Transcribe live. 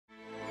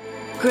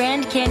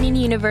Grand Canyon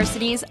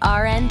University's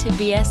RN to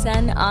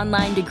BSN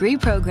online degree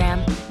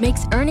program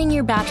makes earning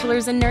your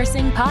bachelor's in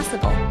nursing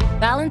possible.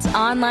 Balance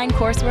online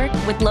coursework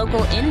with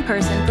local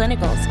in-person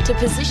clinicals to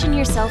position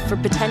yourself for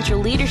potential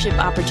leadership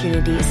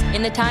opportunities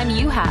in the time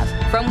you have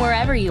from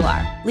wherever you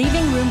are,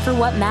 leaving room for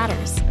what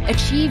matters.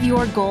 Achieve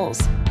your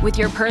goals with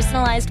your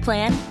personalized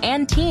plan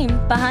and team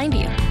behind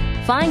you.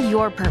 Find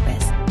your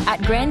purpose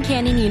at Grand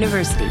Canyon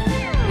University.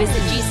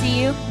 Visit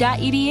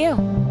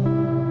gcu.edu.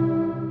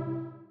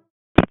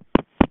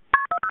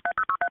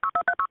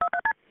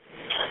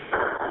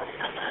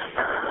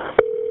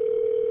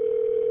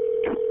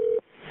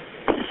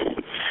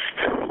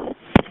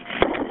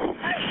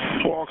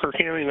 Walker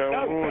County, no.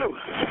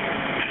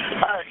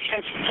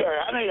 Yes, sir.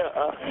 I need a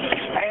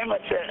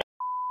ambulance.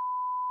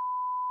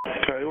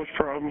 Okay, what's the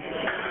problem?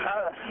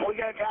 We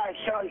got a guy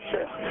shot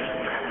himself.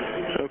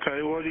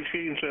 Okay, what did he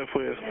shoot himself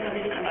with?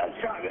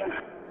 Shotgun.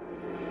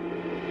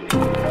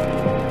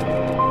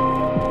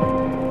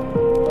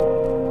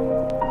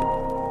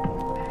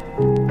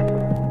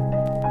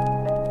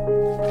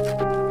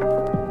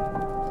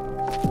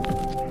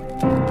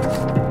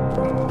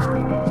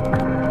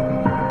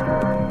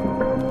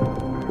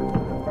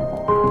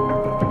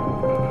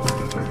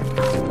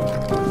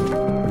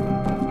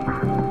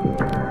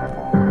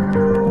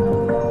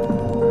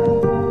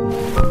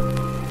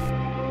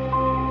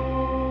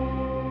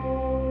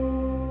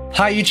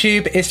 Hi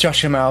YouTube, it's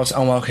Joshua Miles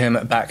and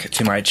welcome back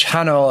to my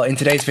channel. In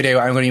today's video,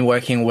 I'm going to be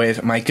working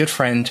with my good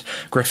friend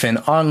Griffin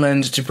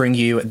Arnland to bring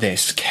you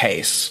this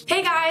case.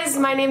 Hey guys,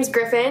 my name's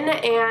Griffin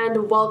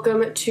and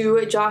welcome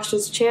to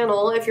Josh's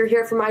channel. If you're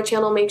here for my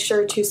channel, make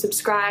sure to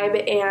subscribe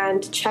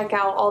and check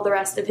out all the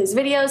rest of his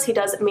videos. He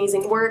does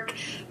amazing work.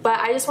 But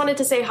I just wanted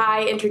to say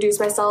hi, introduce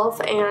myself,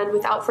 and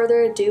without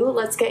further ado,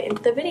 let's get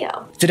into the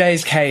video.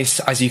 Today's case,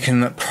 as you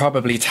can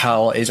probably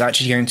tell, is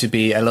actually going to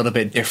be a little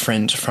bit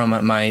different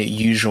from my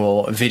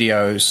usual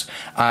videos,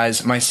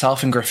 as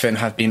myself and Griffin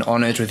have been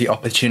honoured with the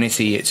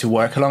opportunity to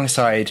work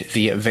alongside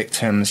the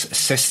victim's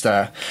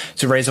sister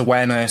to raise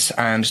awareness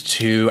and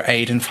to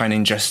aid in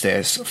finding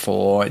justice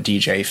for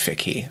DJ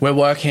Fickey. We're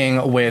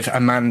working with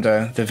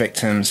Amanda, the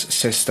victim's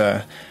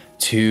sister,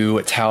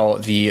 to tell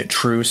the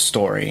true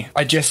story.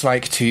 I'd just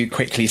like to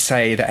quickly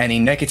say that any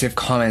negative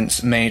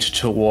comments made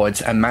towards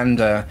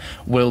Amanda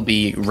will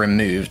be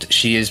removed.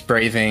 She is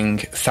braving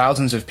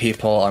thousands of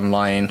people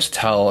online to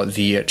tell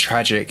the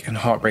tragic and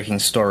heartbreaking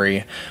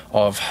story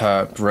of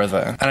her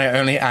brother. And I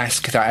only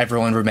ask that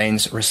everyone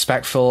remains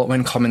respectful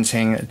when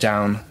commenting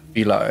down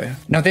below.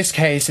 Now this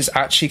case is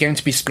actually going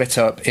to be split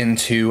up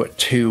into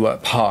two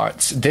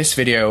parts. This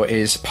video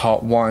is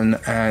part one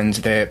and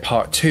the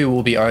part two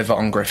will be over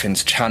on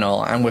Griffin's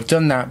channel, and we've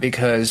done that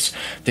because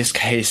this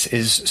case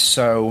is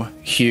so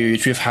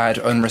huge. We've had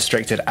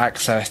unrestricted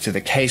access to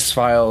the case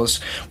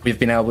files, we've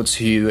been able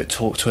to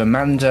talk to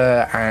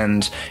Amanda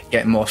and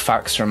get more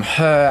facts from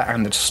her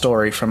and the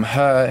story from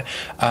her,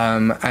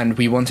 and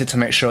we wanted to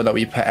make sure that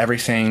we put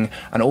everything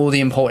and all the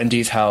important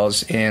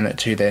details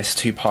into this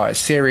two-part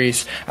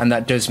series. And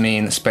that does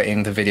mean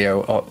splitting the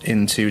video up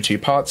into two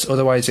parts,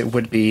 otherwise it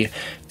would be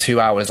 2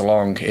 hours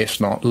long, if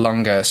not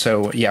longer.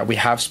 So yeah, we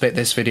have split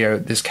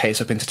this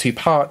case up into two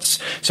parts.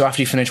 So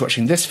after you finish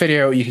watching this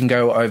video, you can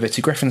go over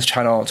to Griffin's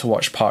channel to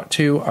watch part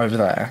two over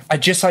there.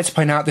 I'd just like to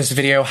point out this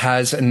video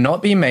has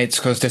not been made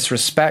to cause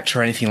disrespect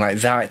or anything like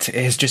that.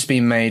 It has just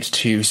been made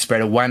to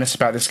spread awareness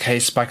about this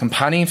case by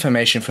compiling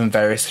information from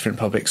various different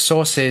public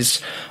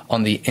sources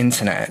on the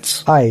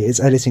internet. Hi,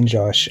 it's Editing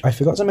Josh. I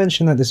forgot to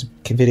mention that this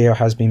video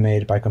has been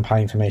made by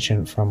compiling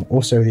information from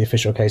also the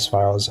official case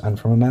files and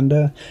from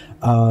Amanda.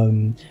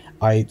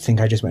 I think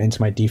I just went into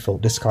my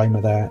default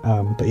disclaimer there,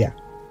 but yeah.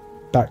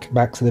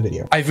 Back to the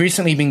video. I've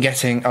recently been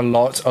getting a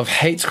lot of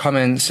hate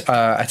comments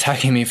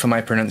attacking me for my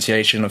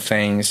pronunciation of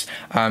things,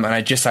 and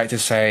I'd just like to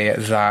say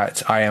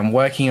that I am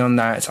working on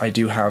that. I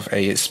do have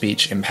a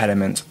speech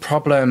impediment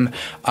problem,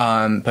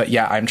 but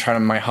yeah, I'm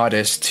trying my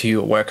hardest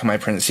to work on my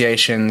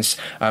pronunciations.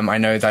 I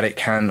know that it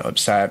can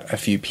upset a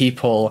few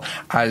people.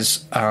 As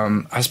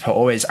per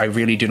always, I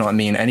really do not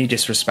mean any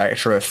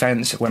disrespect or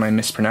offense when I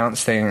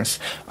mispronounce things.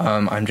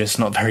 I'm just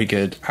not very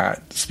good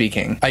at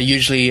speaking. I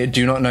usually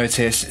do not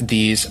notice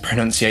these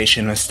pronunciation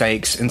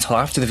mistakes until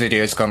after the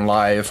video's gone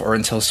live or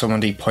until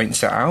somebody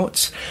points it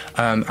out.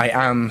 I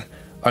am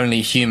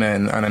only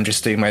human and I'm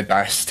just doing my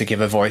best to give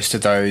a voice to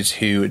those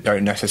who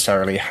don't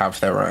necessarily have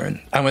their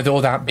own. And with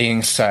all that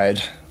being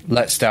said,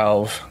 let's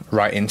delve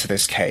right into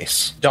this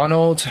case.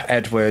 Donald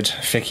Edward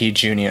Fickey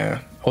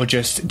Jr., or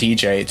just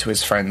DJ to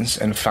his friends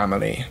and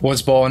family,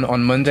 was born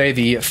on Monday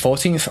the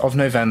 14th of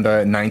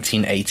November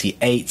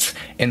 1988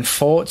 in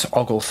Fort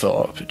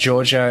Oglethorpe,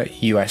 Georgia,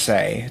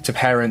 USA, to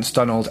parents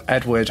Donald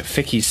Edward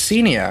Fickey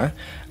Sr.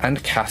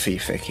 and Kathy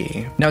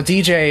Fickey. Now,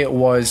 DJ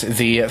was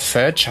the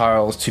third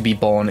child to be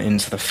born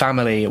into the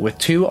family with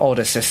two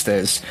older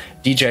sisters.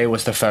 DJ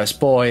was the first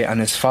boy,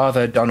 and his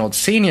father, Donald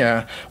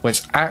Sr.,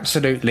 was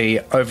absolutely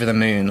over the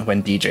moon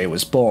when DJ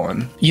was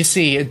born. You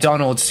see,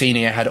 Donald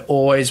Sr. had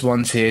always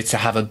wanted to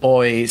have a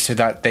boy so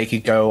that they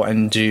could go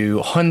and do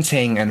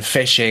hunting and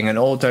fishing and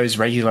all those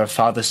regular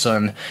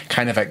father-son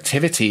kind of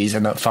activities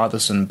and that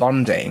father-son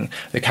bonding,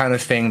 the kind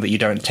of thing that you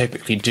don't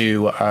typically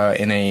do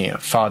in a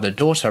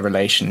father-daughter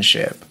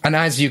relationship. And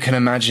as you can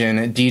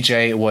imagine,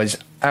 DJ was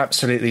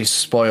absolutely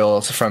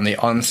spoiled from the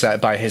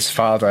onset by his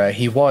father.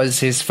 He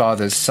was his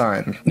father's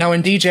son. Now,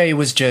 when DJ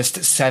was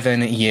just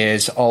 7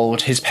 years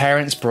old, his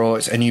parents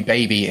brought a new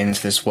baby into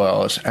this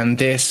world, and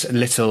this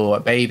little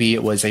baby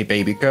was a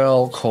baby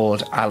girl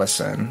called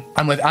Allison.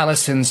 And with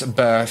Allison's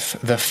birth,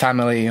 the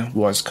family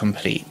was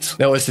complete.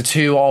 There was the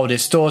two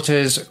oldest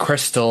daughters,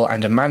 Crystal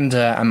and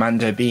Amanda,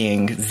 Amanda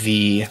being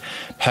the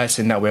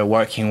person that we're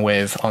working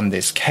with on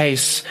this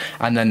case,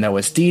 and then there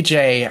was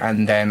DJ,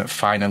 and then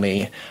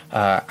finally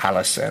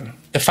Allison.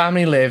 The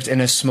family lived in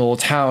a small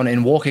town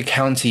in Walker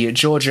County,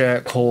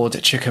 Georgia,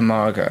 called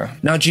Chickamauga.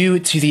 Now, due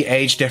to the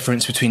age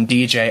difference between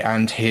DJ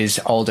and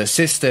his older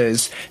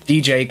sisters,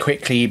 DJ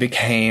quickly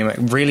became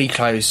really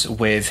close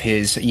with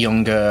his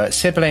younger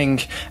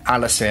sibling,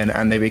 Allison,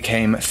 and they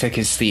became thick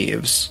as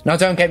thieves. Now,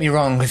 don't get me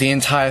wrong, the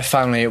entire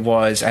family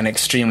was an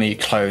extremely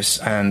close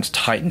and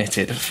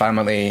tight-knitted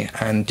family,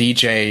 and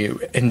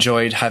DJ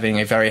enjoyed having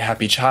a very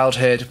happy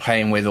childhood,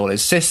 playing with all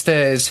his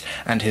sisters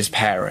and his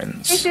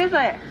parents. Fish is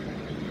it?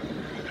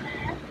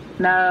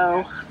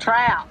 No,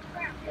 trout.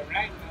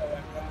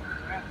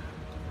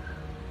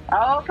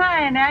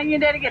 Okay, now you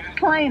need to get to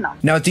clean them.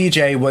 Now,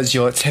 DJ was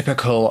your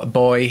typical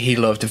boy. He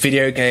loved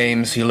video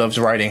games, he loved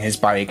riding his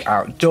bike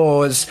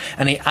outdoors,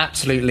 and he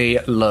absolutely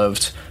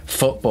loved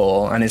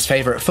football, and his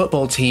favorite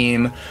football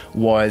team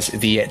was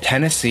the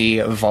Tennessee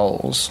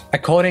Vols.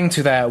 According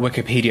to their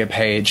Wikipedia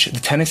page,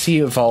 the Tennessee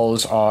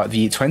Vols are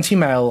the 20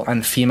 male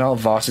and female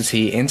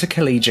varsity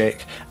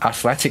intercollegiate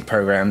athletic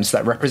programs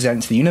that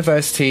represent the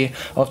University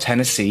of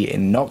Tennessee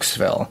in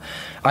Knoxville.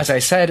 As I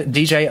said,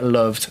 DJ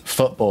loved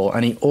football,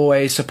 and he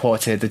always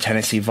supported the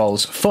Tennessee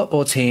Vols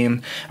football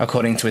team.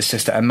 According to his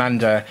sister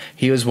Amanda,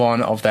 he was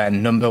one of their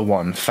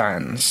 #1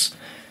 fans.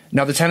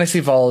 Now, the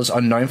Tennessee Vols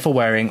are known for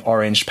wearing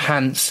orange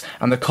pants,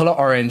 and the colour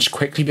orange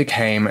quickly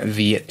became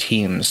the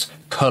team's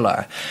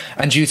colour.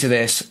 And due to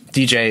this,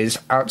 DJ's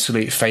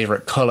absolute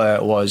favourite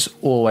colour was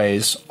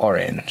always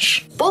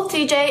orange. Both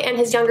DJ and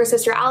his younger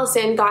sister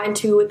Allison got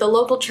into the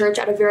local church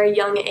at a very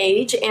young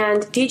age,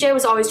 and DJ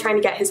was always trying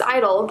to get his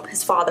idol,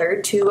 his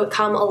father, to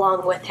come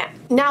along with him.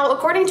 Now,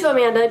 according to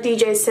Amanda,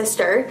 DJ's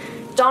sister,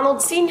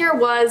 Donald Sr.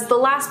 was the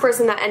last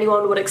person that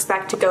anyone would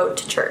expect to go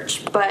to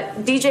church,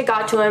 but DJ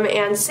got to him,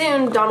 and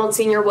soon Donald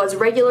Sr. was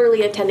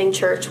regularly attending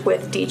church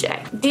with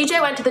DJ. DJ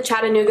went to the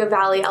Chattanooga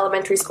Valley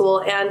Elementary School,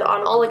 and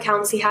on all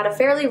accounts he had a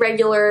fairly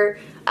regular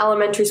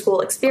elementary school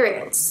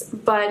experience.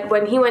 But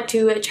when he went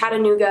to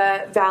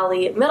Chattanooga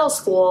Valley Middle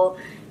School,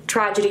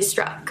 tragedy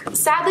struck.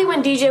 Sadly,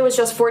 when DJ was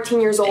just 14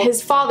 years old,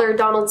 his father,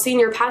 Donald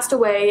Sr., passed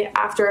away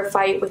after a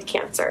fight with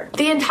cancer.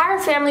 The entire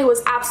family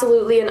was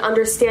absolutely and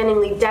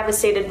understandingly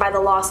devastated by the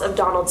loss of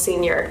Donald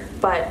Sr.,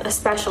 but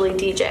especially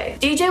DJ.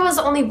 DJ was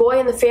the only boy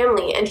in the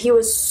family, and he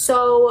was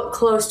so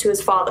close to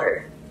his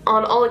father.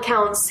 On all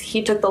accounts,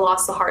 he took the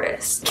loss the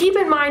hardest. Keep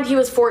in mind he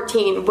was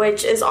 14,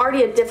 which is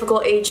already a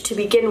difficult age to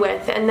begin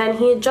with, and then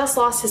he had just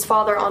lost his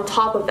father on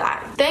top of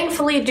that.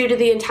 Thankfully, due to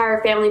the entire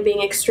family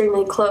being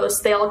extremely close,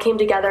 they all came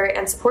together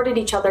and supported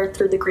each other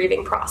through the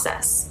grieving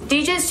process.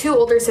 DJ's two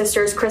older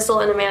sisters,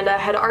 Crystal and Amanda,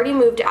 had already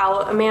moved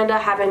out, Amanda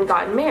having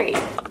gotten married.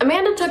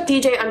 Amanda took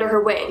DJ under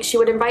her wing. She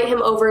would invite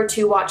him over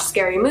to watch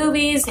scary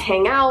movies,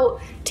 hang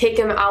out, take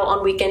him out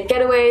on weekend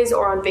getaways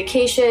or on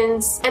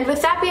vacations. And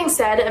with that being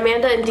said,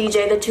 Amanda and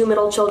DJ, the two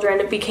middle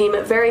children, became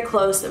very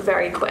close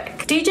very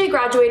quick. DJ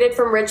graduated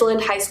from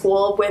Ridgeland High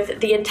School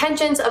with the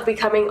intentions of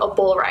becoming a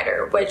bull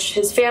rider, which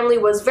his family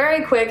was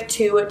very quick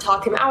to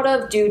talk him out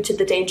of due to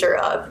the danger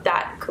of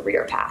that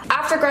career path.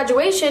 After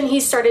graduation, he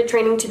started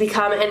training to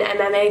become an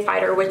MMA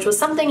fighter, which was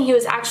something he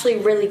was actually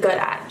really good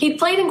at. He'd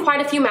played in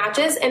quite a few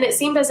matches, and it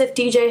seemed as if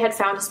DJ had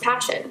found his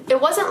passion.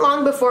 It wasn't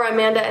long before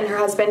Amanda and her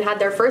husband had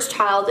their first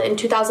child in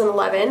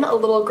 2011, a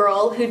little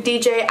girl who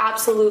DJ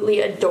absolutely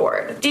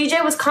adored.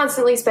 DJ was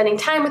constantly spending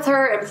time with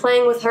her and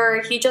playing with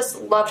her. He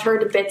just loved her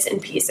to bits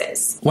and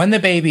pieces. When the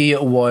baby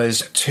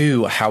was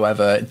 2,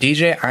 however,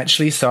 DJ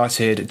actually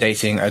started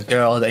dating a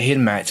girl that he had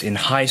met in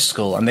high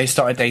school, and they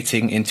started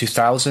dating in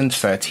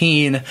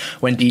 2013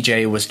 when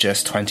DJ was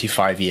just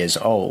 25 years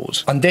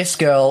old. And this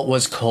girl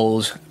was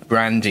called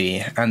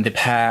Brandy, and the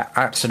pair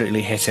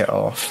absolutely hit it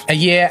off. A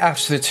year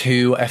after the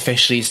two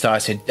officially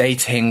started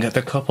dating,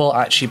 the couple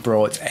actually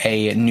brought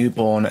a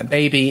newborn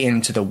baby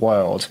into the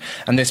world,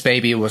 and this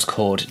baby was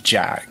called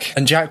Jack.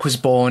 And Jack was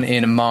born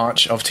in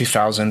March of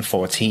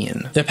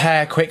 2014. The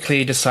pair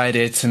quickly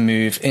decided to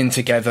move in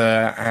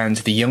together, and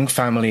the young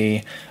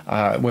family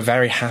were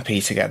very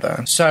happy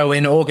together. So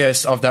in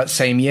August of that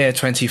same year,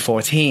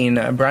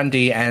 2014,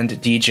 Brandy and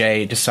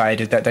DJ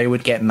decided that they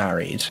would get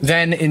married.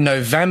 Then in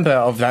November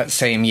of that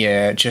same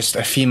year, just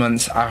a few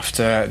months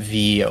after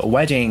the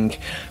wedding,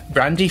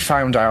 Brandy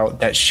found out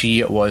that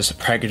she was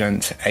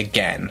pregnant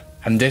again,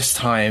 and this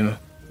time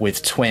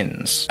with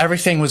twins.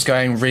 Everything was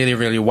going really,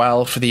 really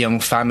well for the young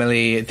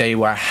family. They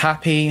were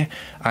happy,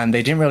 and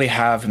they didn't really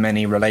have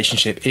many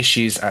relationship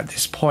issues at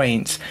this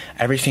point.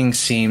 Everything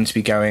seemed to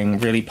be going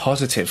really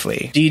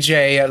positively.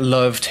 DJ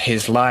loved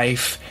his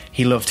life,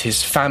 he loved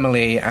his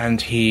family,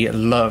 and he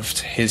loved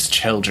his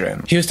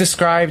children. He was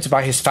described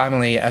by his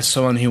family as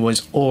someone who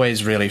was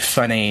always really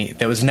funny.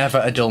 There was never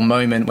a dull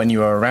moment when you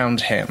were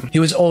around him. He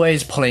was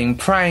always pulling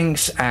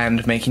pranks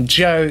and making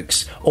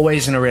jokes,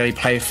 always in a really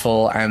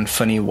playful and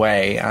funny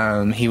way.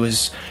 He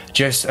was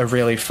just a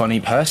really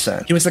funny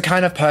person. He was the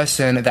kind of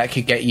person that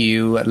could get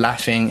you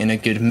laughing in a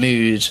good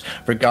mood,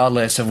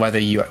 regardless of whether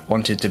you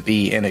wanted to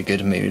be in a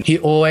good mood. He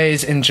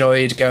always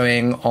enjoyed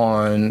going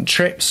on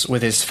trips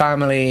with his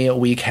family,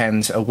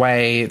 weekends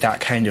away, that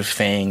kind of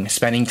thing,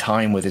 spending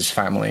time with his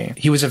family.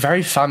 He was a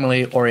very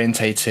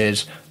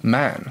family-orientated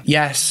man.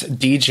 Yes,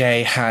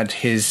 DJ had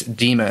his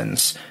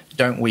demons,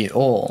 don't we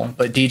all?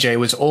 But DJ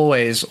was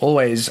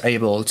always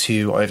able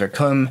to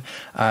overcome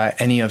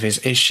any of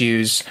his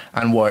issues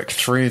and work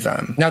through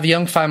them. Now, the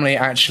young family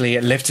actually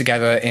lived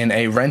together in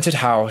a rented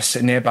house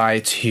nearby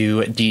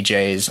to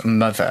DJ's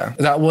mother.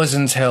 That was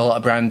until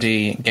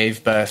Brandy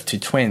gave birth to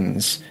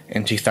twins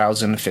in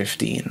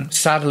 2015.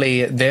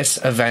 Sadly,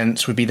 this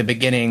event would be the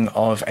beginning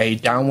of a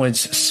downwards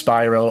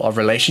spiral of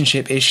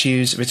relationship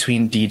issues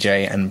between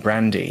DJ and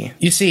Brandy.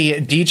 You see,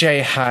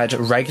 DJ had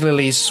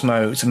regularly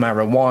smoked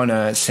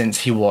marijuana since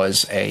he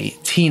was a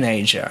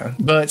teenager,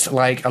 but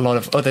like a lot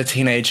of other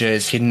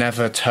teenagers, he'd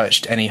never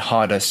touched any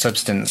harder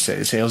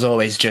substances. It was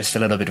always just a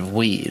little bit of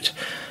weed.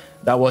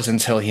 That was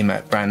until he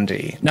met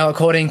Brandy. Now,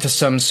 according to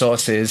some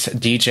sources,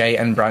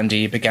 DJ and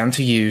Brandy began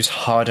to use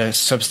harder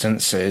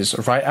substances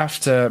right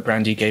after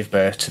Brandy gave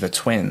birth to the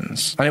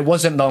twins. And it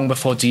wasn't long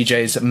before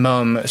DJ's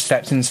mum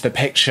stepped into the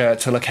picture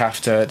to look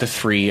after the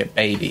three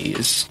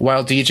babies,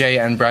 while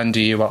DJ and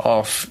Brandy were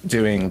off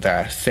doing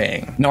their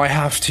thing. Now, I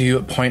have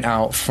to point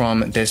out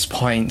from this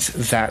point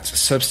that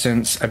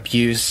substance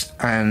abuse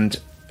and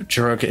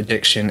drug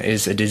addiction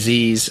is a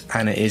disease,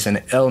 and it is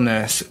an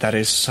illness that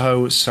is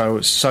so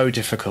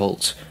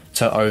difficult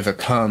to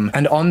overcome.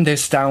 And on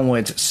this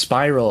downward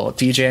spiral,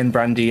 DJ and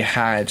Brandy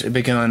had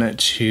begun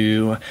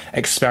to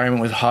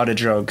experiment with harder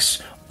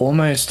drugs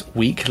almost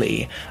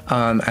weekly,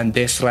 and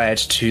this led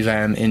to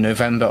them in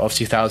November of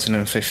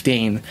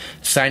 2015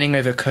 signing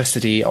over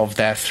custody of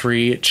their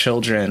three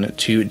children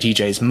to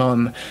DJ's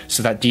mum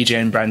so that DJ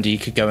and Brandy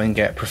could go and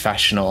get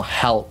professional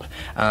help,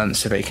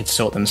 so they could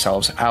sort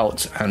themselves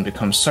out and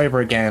become sober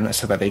again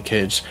so that they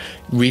could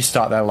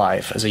restart their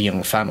life as a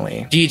young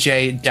family.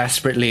 DJ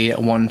desperately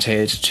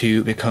wanted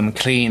to become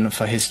clean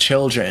for his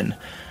children.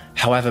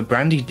 However,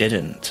 Brandy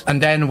didn't.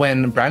 And then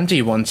when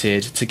Brandy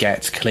wanted to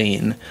get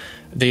clean,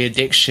 the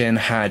addiction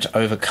had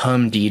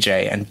overcome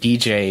DJ, and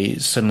DJ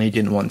suddenly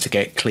didn't want to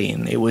get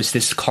clean. It was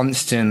this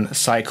constant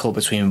cycle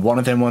between one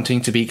of them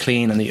wanting to be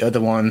clean and the other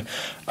one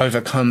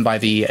overcome by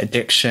the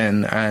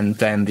addiction, and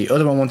then the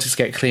other one wanted to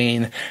get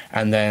clean,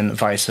 and then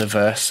vice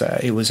versa.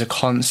 It was a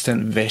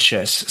constant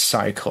vicious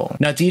cycle.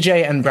 Now,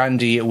 DJ and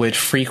Brandy would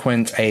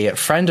frequent a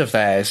friend of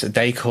theirs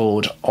they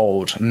called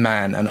Old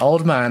Man, and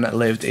Old Man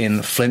lived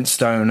in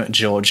Flintstone,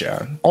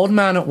 Georgia. Old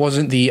Man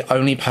wasn't the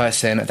only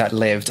person that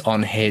lived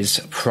on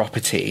his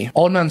property.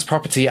 Old Man's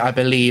property, I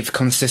believe,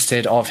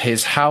 consisted of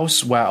his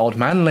house where Old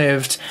Man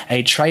lived,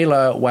 a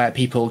trailer where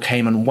people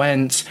came and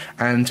went,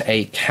 and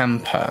a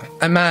camper.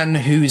 A man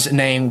whose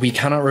name we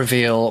cannot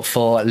reveal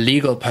for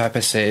legal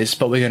purposes,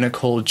 but we're going to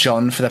call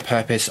John for the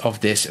purpose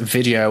of this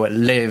video,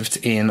 lived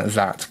in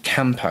that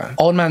camper.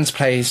 Old Man's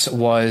place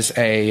was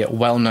a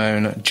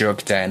well-known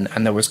drug den,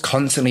 and there was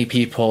constantly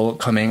people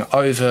coming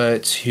over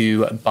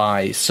to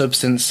buy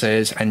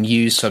substances and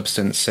use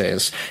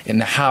substances in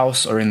the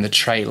house or in the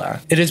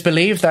trailer. It is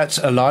believed that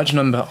a large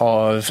number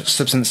of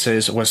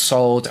substances were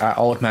sold at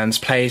Old Man's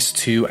place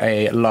to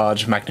a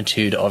large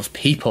magnitude of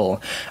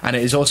people, and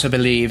it is also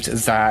believed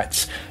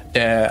that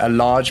a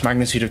large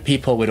magnitude of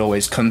people would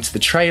always come to the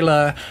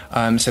trailer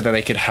so that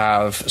they could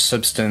have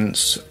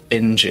substance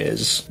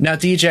binges. Now,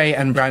 DJ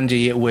and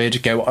Brandy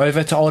would go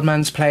over to Old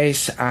Man's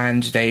place,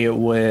 and they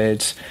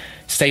would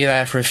stay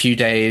there for a few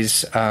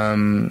days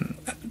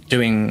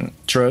doing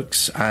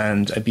drugs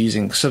and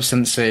abusing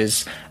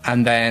substances.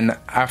 And then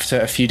after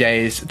a few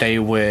days, they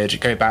would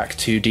go back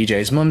to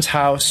DJ's mum's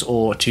house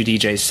or to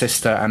DJ's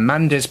sister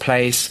Amanda's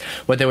place,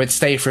 where they would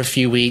stay for a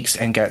few weeks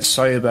and get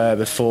sober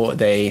before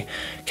they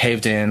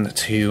caved in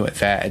to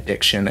their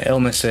addiction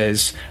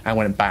illnesses and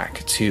went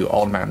back to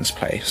Old Man's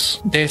place.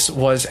 This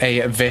was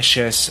a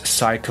vicious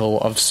cycle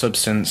of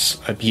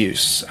substance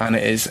abuse, and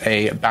it is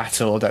a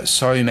battle that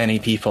so many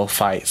people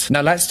fight.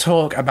 Now let's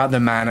talk about the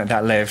man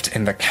that lived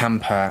in the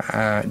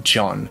camper,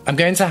 John. I'm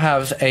going to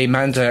have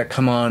Amanda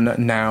come on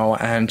now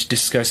and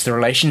discuss the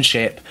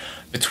relationship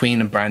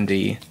between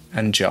Brandy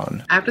and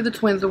John. After the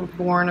twins were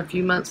born, a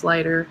few months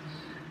later,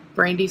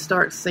 Brandy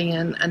starts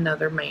seeing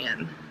another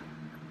man.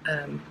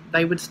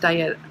 They would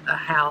stay at a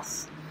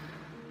house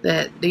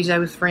that DJ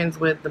was friends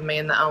with, the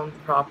man that owned the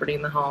property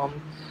and the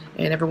home,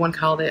 and everyone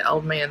called it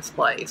Old Man's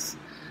Place.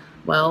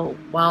 Well,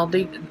 while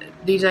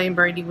DJ and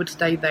Brandy would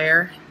stay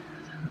there,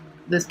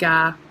 this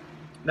guy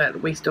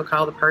that we still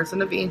call the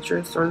person of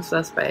interest or the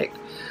suspect,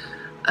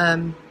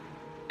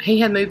 he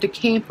had moved a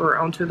camper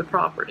onto the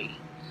property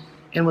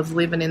and was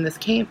living in this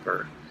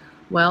camper.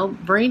 Well,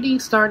 Brandy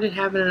started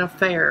having an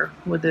affair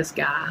with this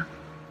guy,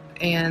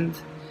 and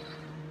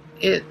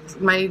it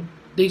made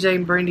DJ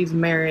and Brandy's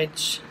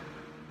marriage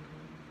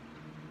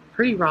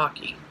pretty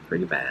rocky,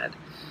 pretty bad.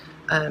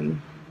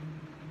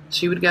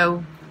 She would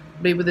go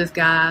be with this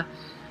guy.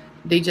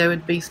 DJ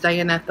would be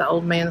staying at the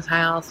old man's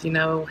house. You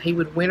know, he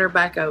would win her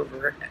back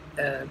over.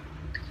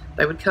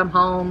 They would come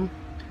home.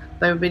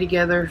 They would be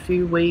together a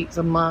few weeks,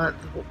 a month,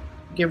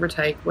 give or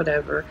take,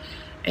 whatever.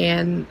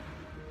 And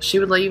she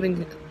would leave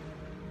and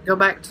go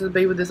back to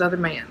be with this other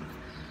man.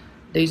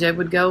 DJ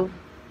would go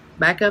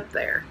back up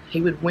there. He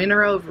would win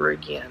her over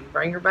again,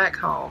 bring her back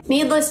home.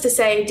 Needless to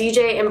say,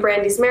 DJ and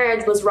Brandy's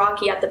marriage was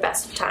rocky at the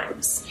best of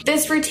times.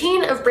 This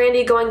routine of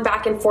Brandy going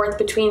back and forth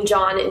between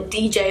John and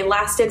DJ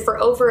lasted for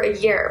over a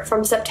year,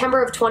 from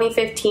September of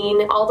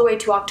 2015 all the way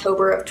to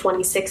October of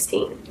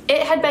 2016.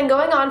 It had been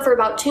going on for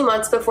about 2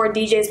 months before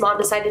DJ's mom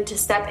decided to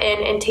step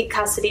in and take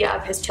custody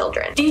of his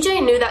children.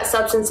 DJ knew that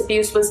substance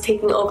abuse was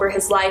taking over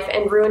his life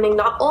and ruining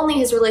not only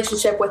his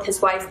relationship with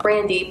his wife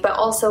Brandy, but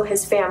also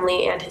his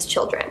family and his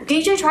children.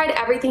 DJ tried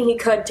everything he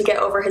could to get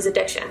over his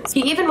addictions. He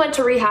even went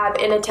to rehab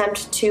in an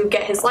attempt to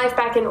get his life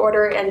back in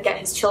order and get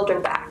his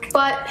children back.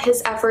 But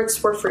his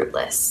efforts were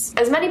fruitless.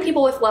 As many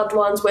people with loved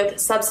ones with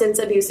substance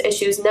abuse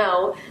issues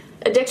know,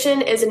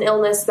 addiction is an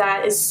illness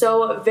that is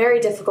so very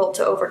difficult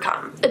to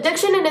overcome.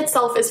 Addiction in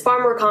itself is far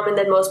more common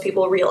than most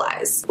people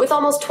realize, with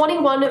almost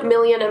 21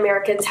 million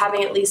Americans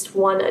having at least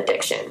one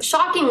addiction.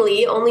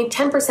 Shockingly, only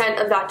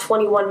 10% of that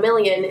 21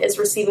 million is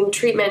receiving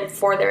treatment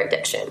for their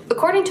addiction.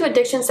 According to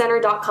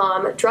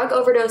AddictionCenter.com, drug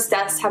overdose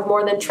deaths have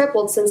more than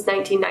tripled since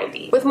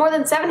 1990, with more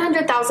than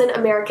 700,000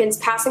 Americans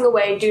passing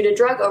away due to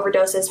drug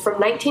overdoses from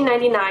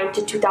 1999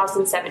 to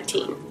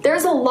 2017.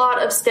 There's a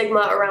lot of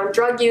stigma around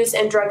drug use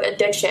and drug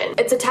addiction.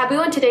 It's a taboo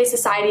in today's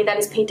society that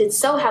is painted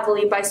so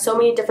heavily by so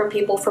many different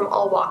people from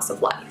all walks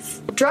of life.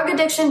 Drug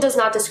addiction does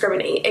not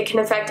discriminate. It can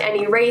affect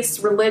any race,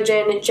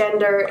 religion,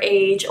 gender,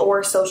 age,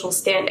 or social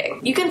standing.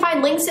 You can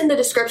find links in the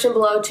description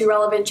below to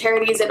relevant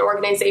charities and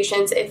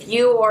organizations if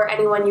you or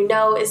anyone you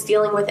know is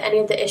dealing with any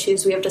of the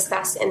issues we have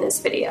discussed in this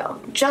video.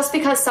 Just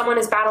because someone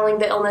is battling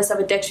the illness of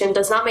addiction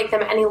does not make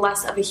them any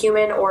less of a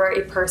human or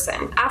a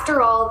person.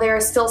 After all, they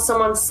are still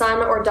someone's son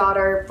or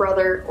daughter,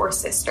 brother, or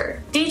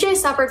sister. DJ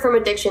suffered from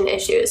addiction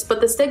issues,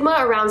 but the stigma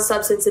around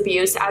substance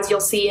abuse, as you'll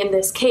see in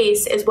this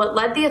case, is what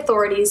led the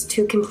authorities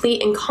to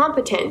complete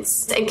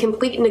incompetence and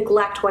complete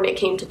neglect when it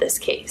came to this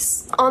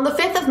case. On the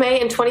 5th of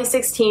May in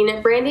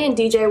 2016, Brandy and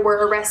DJ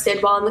were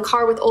arrested while in the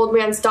car with Old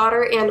Man's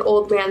daughter and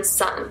Old Man's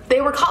son.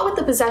 They were caught with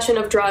the possession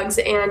of drugs,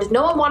 and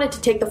no one wanted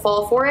to take the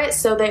fall for it,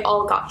 so they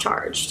all got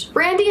charged.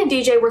 Brandy and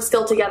DJ were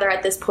still together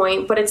at this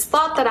point, but it's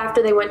thought that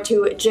after they went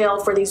to jail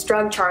for these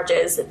drug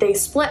charges, they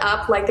split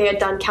up like they had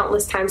done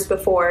countless times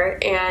before,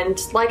 and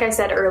like I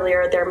said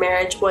earlier, their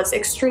marriage was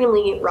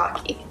extremely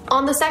rocky.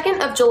 On the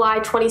 2nd of July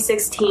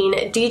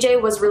 2016, DJ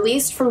was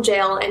released from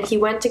jail and he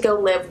went to go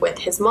live with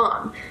his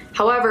mom.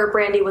 However,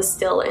 Brandy was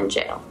still in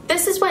jail.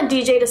 This is when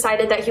DJ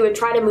decided that he would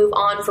try to move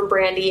on from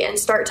Brandy and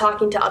start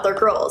talking to other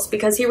girls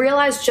because he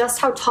realized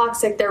just how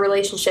toxic their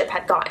relationship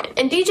had gotten.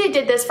 And DJ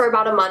did this for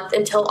about a month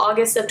until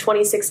August of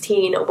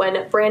 2016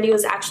 when Brandy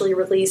was actually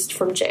released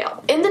from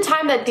jail. In the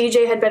time that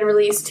DJ had been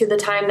released to the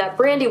time that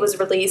Brandy was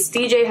released,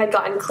 DJ had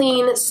gotten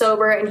clean,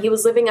 sober, and he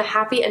was living a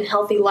happy and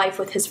healthy life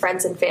with his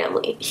friends and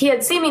family. He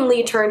had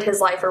seemingly turned his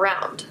life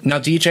around. Now,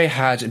 DJ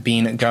had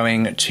been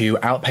going to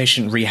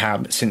outpatient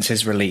rehab since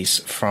his release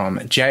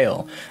from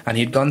jail, and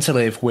he'd gone to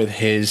live with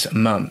his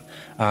mum.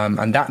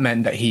 And that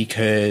meant that he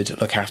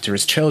could look after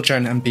his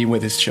children and be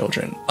with his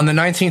children. On the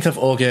 19th of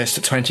August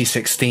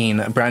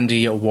 2016,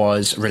 Brandy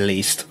was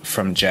released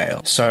from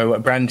jail. So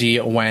Brandy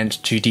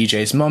went to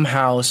DJ's mum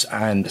house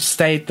and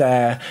stayed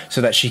there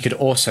so that she could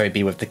also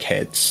be with the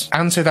kids.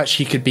 And so that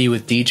she could be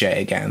with DJ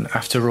again.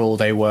 After all,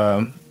 they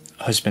were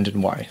husband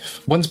and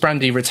wife. Once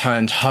Brandy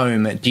returned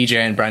home, DJ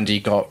and Brandy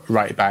got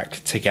right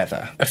back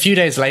together. A few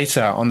days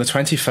later, on the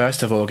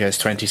 21st of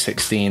August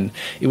 2016,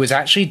 it was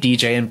actually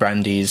DJ and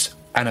Brandy's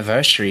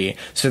anniversary,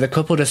 so the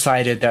couple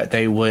decided that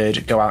they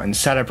would go out and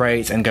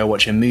celebrate and go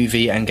watch a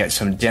movie and get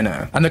some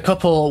dinner. And the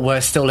couple were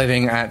still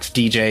living at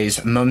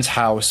DJ's mum's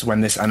house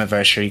when this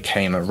anniversary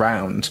came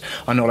around.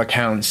 On all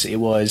accounts, it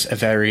was a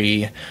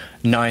very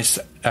nice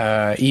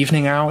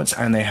evening out,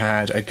 and they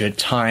had a good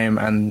time,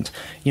 and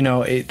you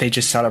know, they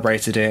just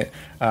celebrated it,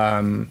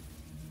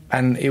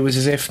 and it was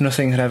as if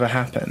nothing had ever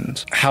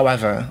happened.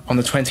 However, on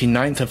the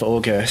 29th of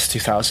August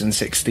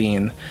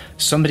 2016,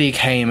 somebody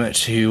came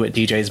to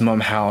DJ's mum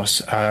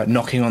house,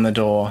 knocking on the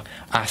door,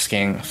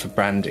 asking for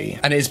Brandy.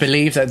 And it is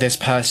believed that this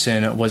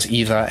person was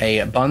either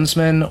a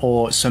bondsman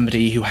or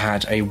somebody who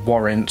had a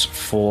warrant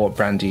for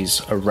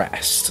Brandy's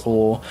arrest,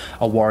 or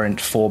a warrant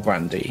for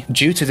Brandy.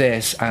 Due to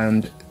this,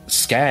 and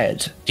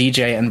scared,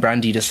 DJ and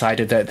Brandy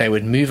decided that they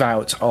would move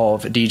out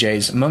of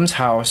DJ's mum's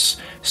house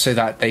so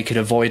that they could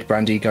avoid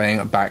Brandy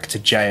going back to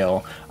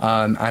jail.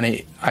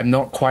 I'm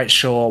not quite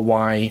sure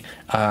why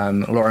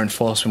law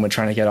enforcement were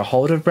trying to get a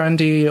hold of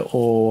Brandy,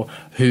 or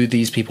who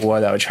these people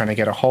were that were trying to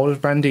get a hold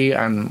of Brandy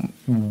and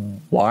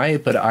why,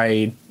 but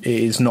it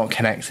is not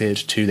connected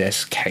to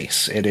this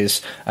case. It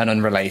is an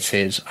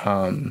unrelated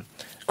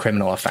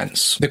criminal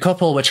offense. The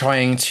couple were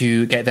trying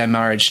to get their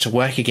marriage to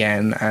work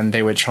again, and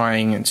they were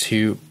trying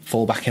to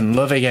fall back in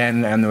love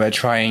again, and they were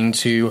trying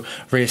to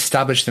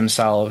re-establish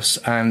themselves,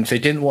 and they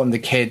didn't want the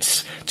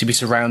kids to be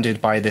surrounded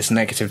by this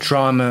negative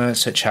drama,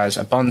 such as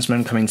a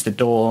bondsman coming to the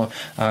door,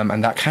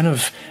 and that kind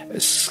of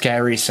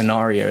scary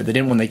scenario. They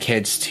didn't want the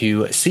kids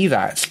to see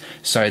that,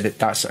 so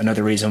that's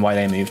another reason why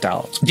they moved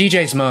out.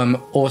 DJ's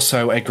mum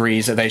also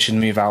agrees that they should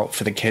move out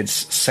for the kids'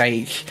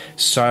 sake,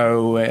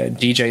 so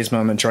DJ's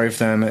mum drove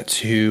them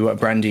to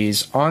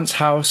Brandy's aunt's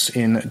house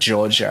in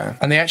Georgia,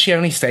 and they actually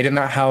only stayed in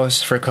that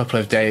house for a couple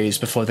of days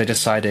before they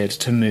decided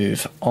to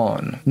move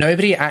on.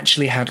 Nobody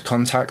actually had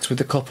contact with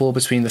the couple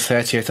between the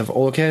 30th of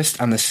August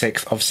and the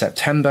 6th of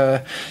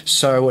September,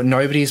 so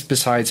nobody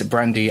besides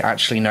Brandy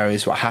actually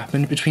knows what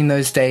happened between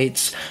those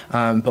dates,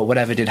 but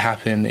whatever did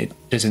happen, it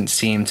doesn't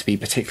seem to be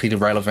particularly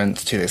relevant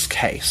to this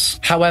case.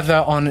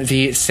 However, on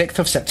the 6th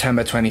of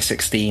September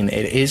 2016,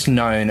 it is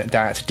known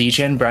that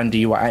DJ and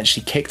Brandy were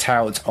actually kicked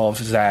out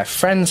of their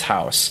friend's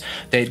house.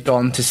 They'd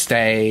gone to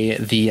stay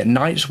the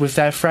night with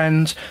their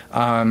friend,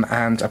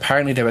 and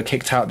apparently they were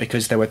kicked out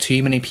because there were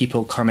too many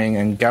people coming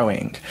and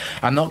going.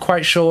 I'm not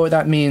quite sure what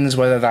that means,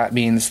 whether that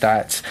means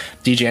that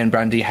DJ and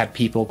Brandy had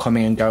people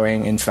coming and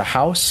going into the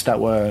house that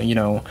were, you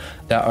know,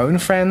 their own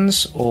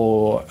friends,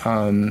 or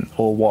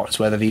what,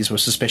 whether these were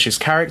suspicious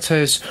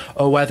characters,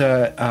 or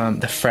whether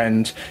the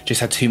friend just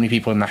had too many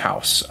people in the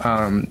house.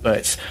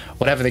 But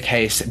whatever the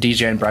case,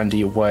 DJ and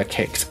Brandy were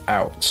kicked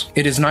out.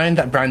 It is known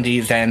that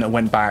Brandy then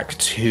went back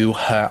to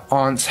her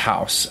aunt's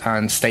house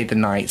and stayed the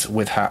night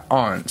with her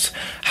aunt.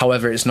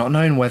 However, it's not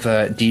known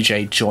whether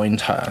DJ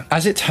joined her.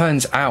 As it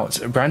turns out,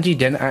 Brandy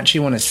didn't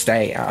actually want to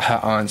stay at her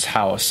aunt's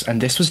house,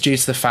 and this was due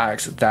to the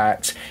fact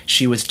that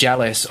she was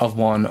jealous of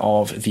one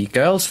of the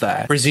girls there.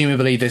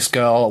 Presumably this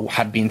girl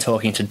had been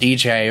talking to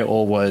DJ,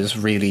 or was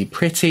really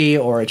pretty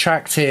or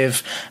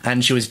attractive,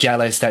 and she was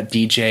jealous that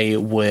DJ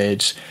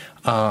would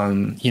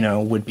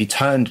would be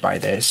turned by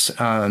this.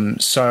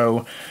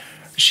 So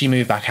she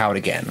moved back out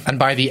again. And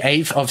by the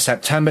 8th of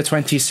September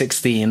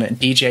 2016,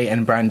 DJ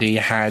and Brandy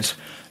had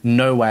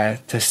nowhere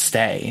to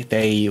stay.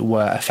 They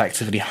were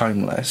effectively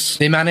homeless.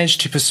 They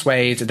managed to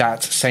persuade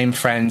that same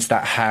friend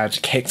that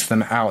had kicked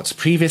them out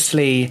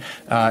previously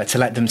to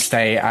let them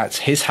stay at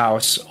his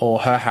house or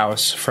her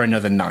house for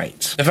another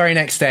night. The very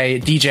next day,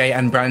 DJ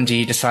and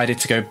Brandy decided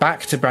to go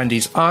back to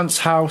Brandy's aunt's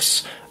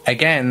house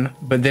again,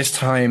 but this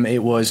time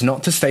it was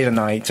not to stay the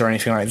night or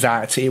anything like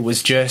that. It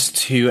was just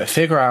to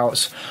figure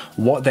out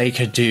what they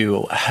could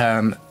do,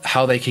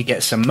 how they could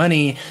get some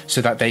money so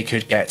that they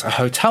could get a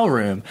hotel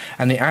room.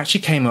 And they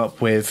actually came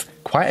up with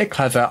quite a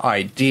clever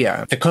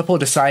idea. The couple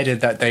decided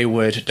that they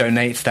would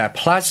donate their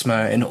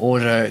plasma in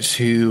order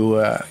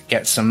to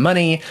get some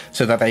money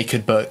so that they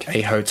could book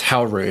a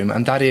hotel room,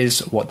 and that is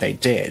what they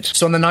did.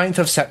 So on the 9th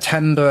of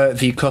September,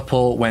 the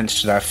couple went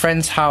to their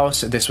friend's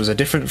house. This was a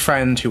different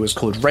friend who was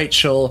called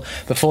Rachel,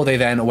 before they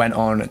then went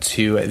on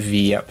to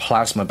the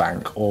plasma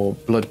bank or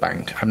blood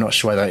bank. I'm not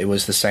sure whether it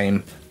was the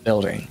same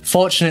building.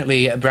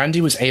 Fortunately, Brandy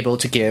was able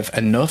to give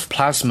enough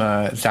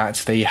plasma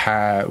that they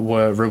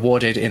were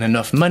rewarded in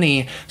enough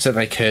money so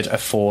they could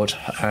afford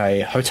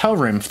a hotel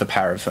room for the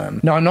pair of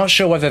them. Now, I'm not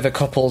sure whether the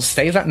couple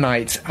stayed that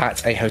night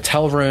at a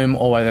hotel room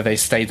or whether they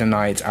stayed the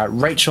night at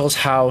Rachel's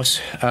house,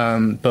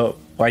 but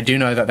I do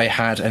know that they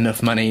had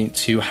enough money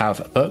to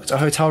have booked a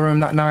hotel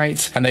room that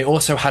night, and they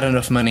also had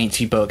enough money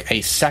to book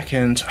a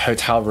second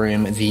hotel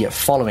room the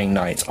following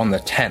night on the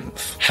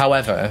 10th.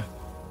 However,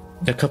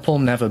 the couple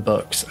never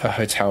booked a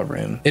hotel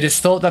room. It is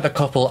thought that the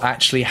couple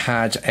actually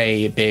had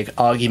a big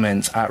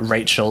argument at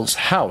Rachel's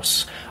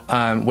house,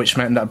 which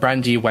meant that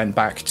Brandy went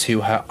back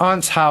to her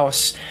aunt's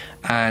house,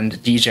 and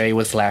DJ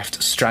was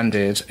left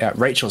stranded at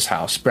Rachel's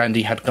house.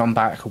 Brandy had gone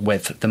back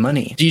with the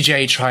money.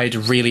 DJ tried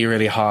really,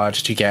 really hard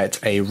to get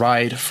a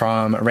ride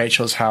from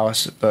Rachel's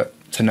house, but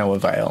to no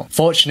avail.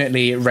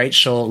 Fortunately,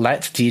 Rachel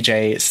let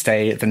DJ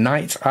stay the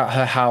night at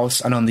her house,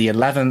 and on the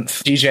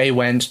 11th, DJ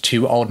went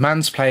to Old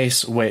Man's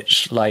place,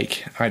 which,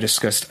 like I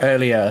discussed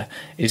earlier,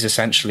 is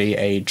essentially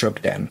a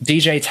drug den.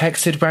 DJ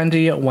texted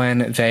Brandy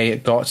when they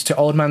got to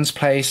Old Man's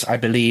place. I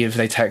believe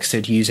they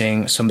texted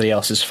using somebody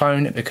else's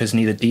phone because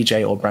neither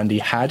DJ or Brandy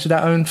had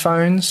their own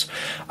phones.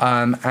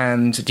 And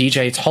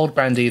DJ told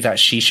Brandy that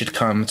she should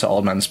come to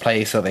Old Man's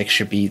place, so they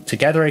should be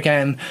together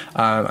again,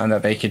 and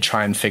that they could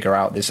try and figure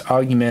out this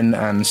argument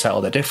and settle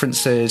their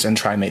differences and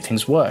try and make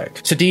things work.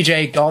 So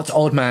DJ got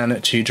Old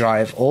Man to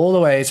drive all the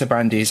way to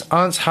Brandy's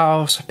aunt's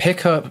house,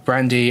 pick up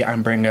Brandy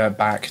and bring her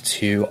back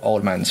to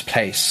Old Man's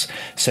place.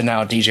 So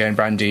now DJ and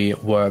Brandy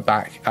were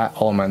back at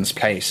Old Man's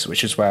place,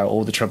 which is where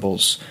all the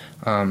troubles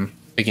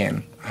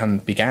began.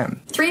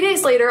 3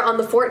 days later, on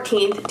the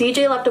 14th,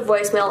 DJ left a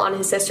voicemail on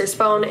his sister's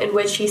phone in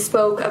which he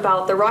spoke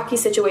about the rocky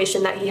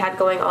situation that he had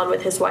going on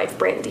with his wife,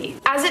 Brandy.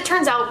 As it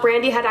turns out,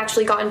 Brandy had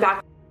actually gotten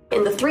back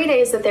in the 3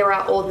 days that they were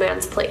at Old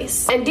Man's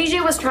place. And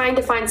DJ was trying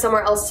to find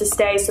somewhere else to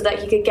stay so that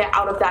he could get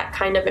out of that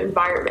kind of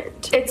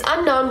environment. It's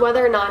unknown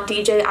whether or not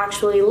DJ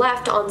actually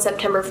left on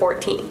September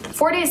 14th.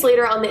 4 days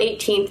later, on the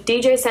 18th,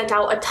 DJ sent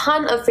out a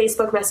ton of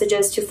Facebook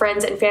messages to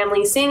friends and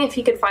family seeing if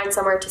he could find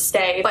somewhere to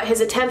stay, but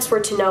his attempts were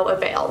to no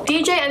avail.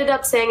 DJ ended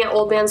up staying at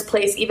Old Man's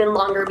place even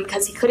longer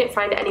because he couldn't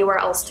find anywhere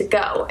else to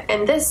go.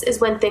 And this is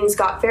when things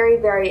got very,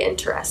 very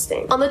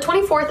interesting. On the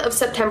 24th of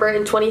September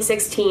in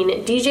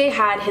 2016, DJ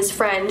had his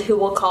friend, who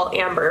we'll call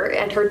Amber,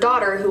 and her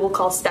daughter, who we'll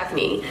call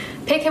Stephanie,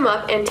 pick him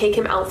up and take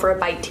him out for a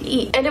bite to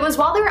eat. And it was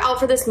while they were out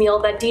for this meal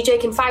that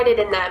DJ confided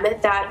in them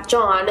that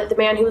John, the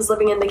man who was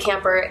living in the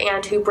camper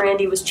and who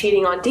Brandy was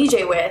cheating on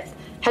DJ with,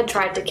 had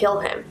tried to kill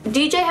him.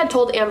 DJ had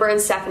told Amber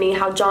and Stephanie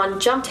how John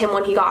jumped him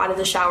when he got out of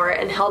the shower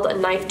and held a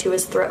knife to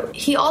his throat.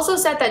 He also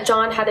said that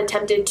John had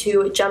attempted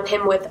to jump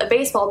him with a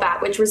baseball bat,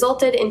 which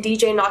resulted in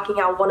DJ knocking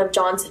out one of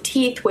John's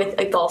teeth with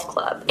a golf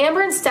club.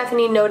 Amber and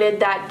Stephanie noted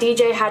that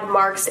DJ had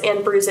marks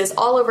and bruises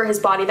all over his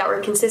body that were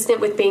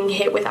consistent with being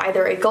hit with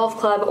either a golf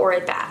club or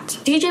a bat.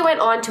 DJ went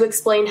on to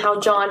explain how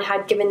John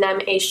had given them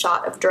a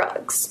shot of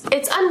drugs.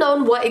 It's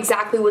unknown what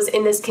exactly was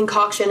in this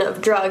concoction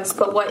of drugs,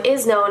 but what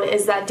is known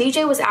is that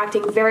DJ was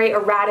acting very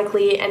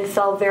erratically and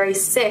fell very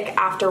sick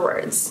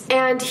afterwards.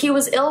 And he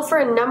was ill for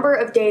a number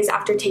of days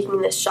after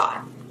taking this shot.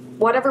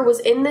 Whatever was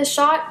in this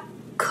shot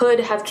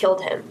could have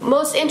killed him.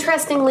 Most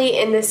interestingly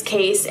in this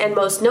case, and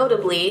most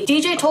notably,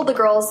 DJ told the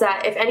girls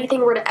that if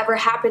anything were to ever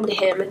happen to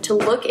him, to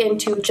look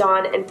into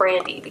John and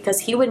Brandy, because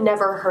he would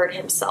never hurt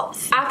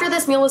himself. After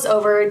this meal was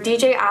over,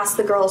 DJ asked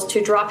the girls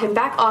to drop him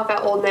back off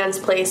at Old Man's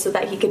place so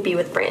that he could be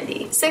with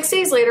Brandy. 6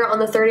 days later, on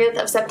the 30th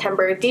of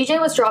September,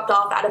 DJ was dropped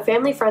off at a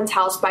family friend's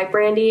house by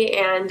Brandy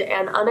and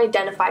an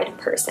unidentified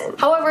person.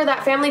 However,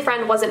 that family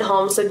friend wasn't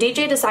home, so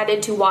DJ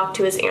decided to walk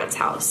to his aunt's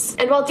house.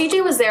 And while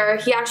DJ was there,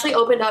 he actually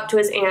opened up to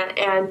his aunt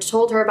and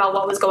told her about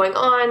what was going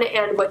on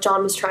and what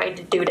John was trying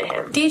to do to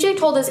him. DJ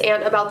told his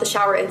aunt about the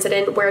shower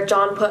incident where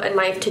John put a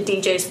knife to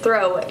DJ's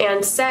throat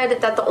and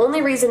said that the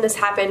only reason this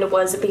happened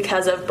was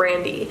because of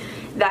Brandy,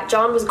 that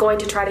John was going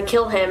to try to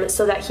kill him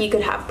so that he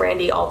could have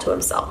Brandy all to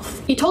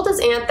himself. He told his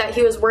aunt that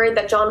he was worried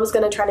that John was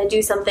going to try to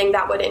do something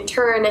that would in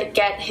turn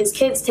get his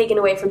kids taken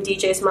away from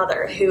DJ's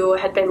mother, who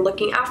had been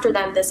looking after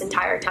them this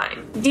entire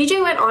time.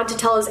 DJ went on to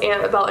tell his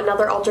aunt about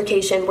another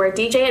altercation where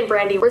DJ and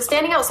Brandy were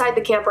standing outside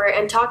the camper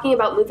and talking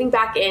about moving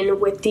back in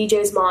with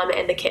DJ's mom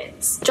and the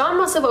kids. John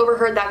must have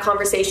overheard that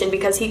conversation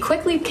because he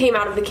quickly came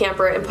out of the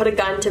camper and put a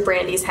gun to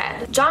Brandy's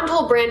head. John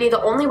told Brandy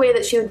the only way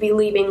that she would be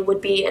leaving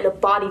would be in a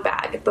body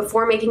bag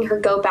before making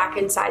her go back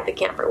inside the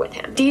camper with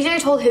him.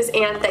 DJ told his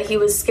aunt that he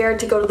was scared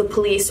to go to the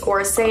police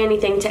or say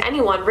anything to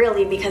anyone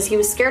really because he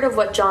was scared of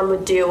what John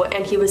would do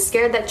and he was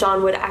scared that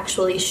John would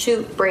actually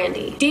shoot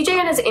Brandy. DJ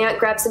and his aunt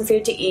grabbed some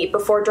food to eat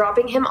before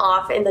dropping him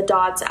off in the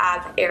Dodds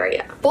Ave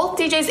area. Both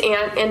DJ's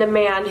aunt and a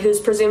man who's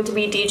presumed to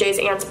be DJ's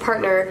aunt's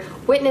partner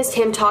witnessed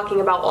him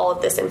talking about all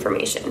of this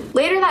information.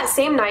 Later that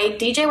same night,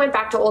 DJ went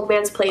back to Old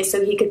Man's place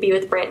so he could be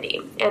with Brandy,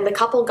 and the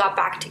couple got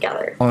back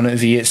together. On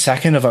the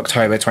 2nd of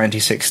October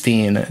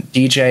 2016,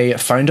 DJ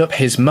phoned up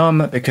his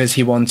mum because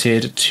he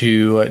wanted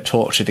to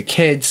talk to the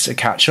kids,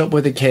 catch up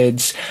with the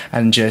kids,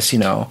 and just,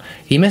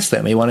 he missed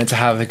them. He wanted to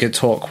have a good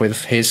talk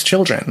with his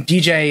children.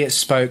 DJ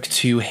spoke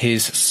to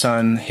his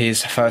son,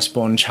 his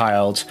firstborn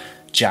child,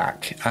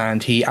 Jack,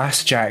 and he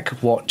asked Jack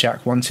what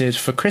Jack wanted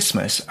for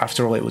Christmas.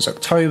 After all, it was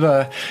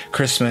October,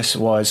 Christmas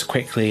was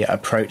quickly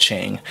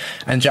approaching,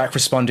 and Jack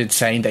responded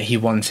saying that he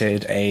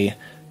wanted a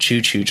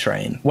choo-choo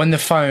train. When the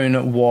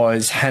phone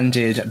was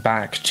handed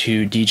back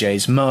to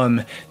DJ's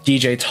mum,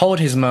 DJ told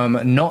his mum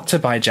not to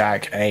buy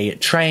Jack a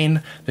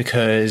train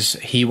because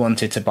he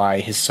wanted to buy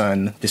his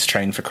son this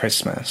train for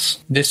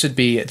Christmas. This would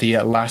be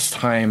the last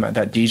time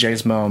that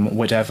DJ's mum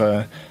would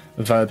ever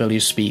verbally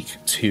speak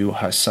to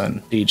her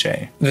son,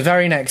 DJ. The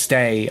very next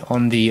day,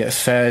 on the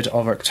 3rd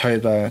of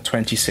October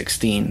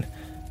 2016,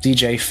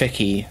 DJ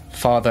Fickey,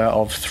 father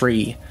of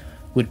 3,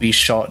 would be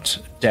shot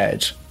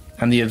dead,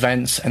 and the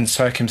events and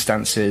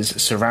circumstances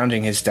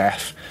surrounding his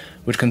death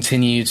would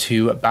continue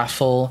to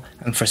baffle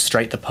and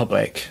frustrate the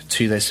public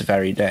to this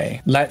very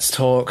day. Let's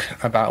talk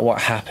about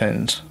what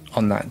happened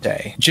on that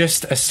day.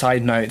 Just a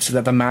side note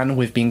that the man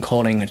we've been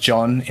calling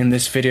John in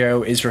this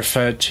video is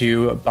referred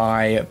to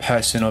by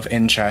person of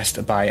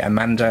interest by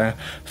Amanda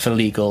for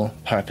legal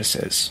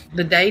purposes.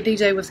 The day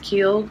DJ was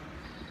killed,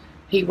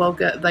 he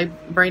woke up,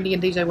 Brandy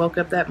and DJ woke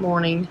up that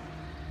morning.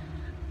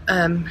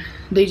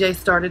 DJ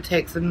started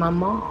texting my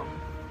mom,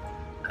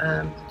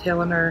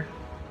 telling her,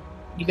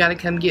 "You got to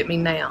come get me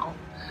now.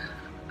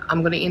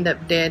 I'm going to end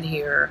up dead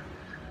here.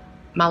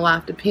 My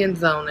life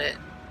depends on it."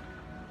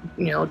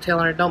 You know,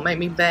 telling her, "Don't make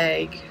me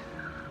beg."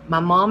 My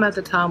mom at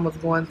the time was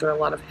going through a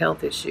lot of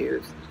health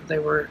issues. She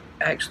was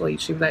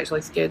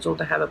actually scheduled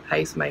to have a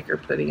pacemaker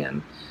put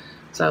in.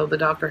 So the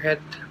doctor had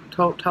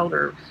told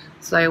her,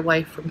 stay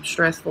away from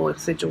stressful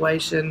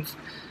situations.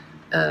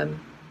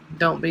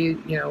 Don't be,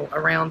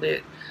 around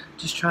it.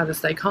 Just try to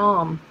stay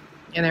calm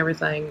and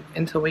everything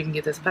until we can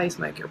get this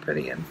pacemaker put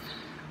in.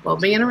 Well,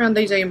 being around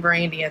DJ and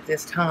Brandy at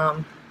this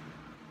time,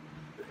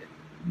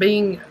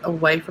 being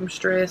away from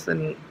stress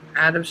and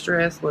out of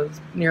stress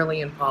was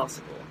nearly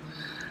impossible.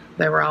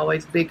 They were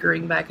always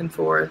bickering back and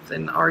forth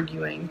and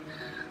arguing.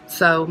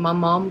 So my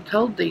mom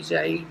told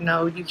DJ,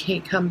 "No, you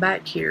can't come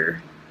back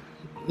here."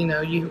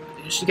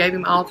 She gave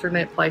him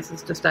alternate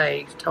places to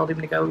stay. She told him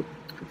to go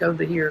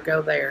to here,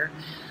 go there.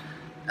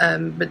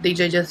 But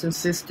DJ just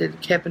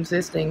kept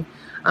insisting,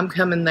 "I'm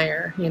coming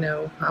there,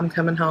 I'm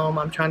coming home,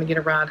 I'm trying to get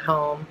a ride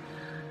home."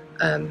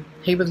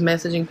 He was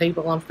messaging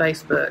people on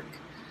Facebook,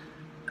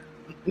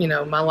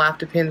 "My life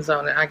depends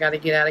on it. I got to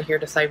get out of here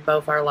to save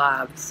both our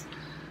lives."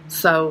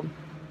 So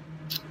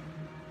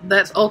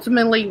that's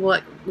ultimately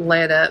what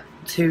led up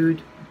to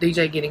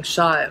DJ getting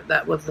shot.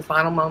 That was the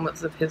final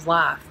moments of his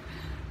life.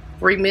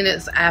 3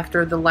 minutes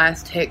after the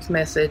last text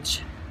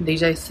message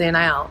DJ sent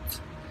out,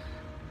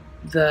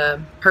 the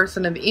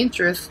person of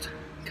interest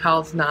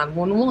calls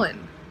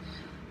 911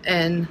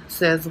 and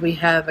says, "We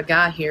have a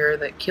guy here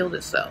that killed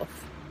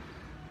himself."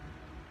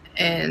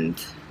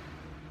 And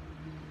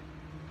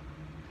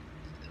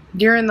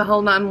during the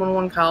whole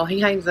 911 call,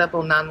 he hangs up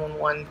on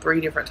 911 3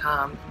 different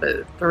times,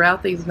 but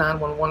throughout these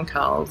 911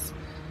 calls,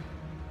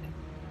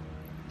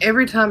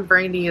 every time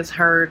Brandy is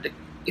heard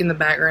in the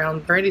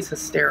background, Brandy's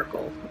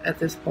hysterical at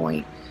this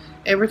point.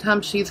 Every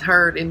time she's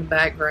heard in the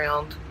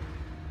background,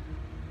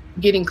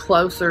 getting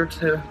closer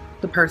to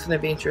the person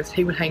of interest,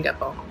 he would hang up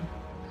on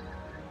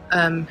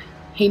him.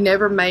 He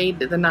never made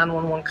the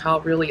 911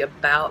 call really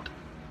about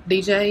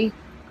DJ.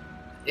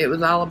 It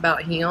was all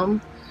about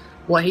him.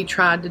 What he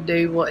tried to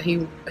do, what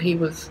he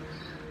was,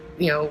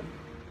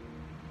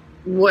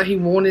 what he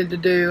wanted to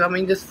do. I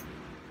mean,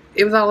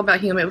 it was all about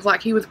him. It was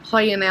like he was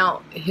playing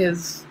out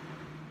his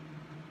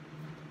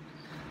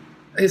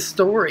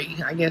story.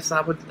 I guess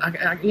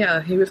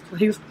he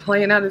was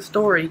playing out his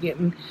story,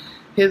 getting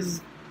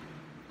his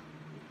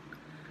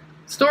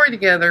story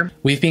together.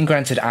 We've been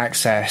granted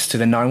access to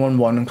the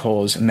 911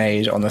 calls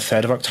made on the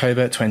 3rd of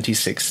October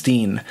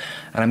 2016,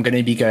 and I'm going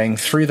to be going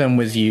through them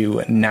with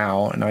you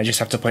now. And I just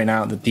have to point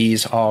out that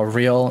these are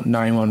real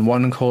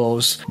 911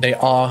 calls. They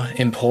are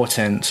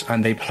important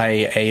and they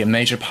play a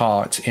major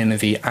part in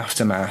the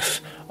aftermath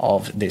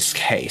of this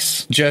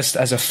case. Just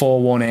as a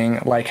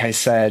forewarning, like I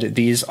said,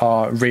 these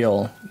are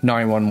real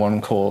 911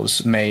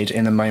 calls made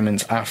in the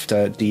moment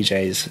after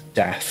DJ's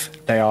death.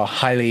 They are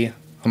highly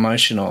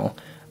emotional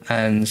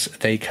and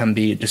they can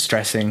be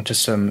distressing to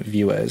some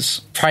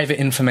viewers. Private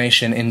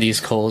information in these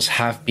calls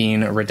have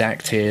been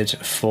redacted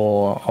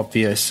for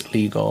obvious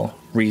legal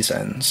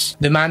reasons.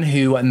 The man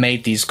who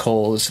made these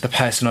calls, the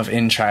person of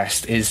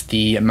interest, is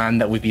the man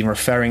that we've been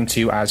referring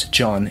to as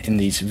John in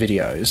these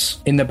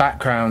videos. In the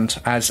background,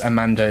 as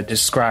Amanda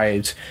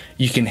described,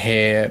 you can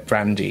hear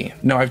Brandy.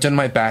 Now, I've done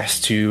my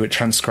best to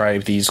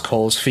transcribe these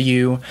calls for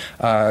you.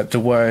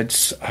 The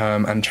words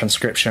and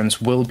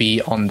transcriptions will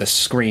be on the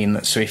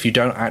screen, so if you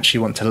don't actually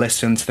want to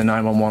listen to the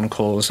 911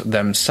 calls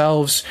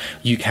themselves,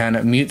 you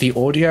can mute the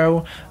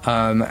audio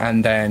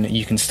and then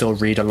you can still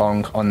read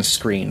along on the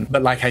screen.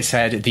 But like I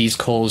said, these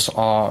calls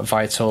are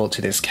vital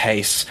to this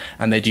case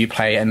and they do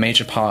play a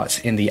major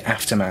part in the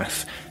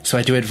aftermath. So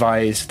I do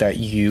advise that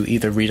you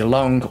either read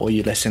along or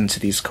you listen to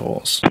these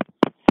calls.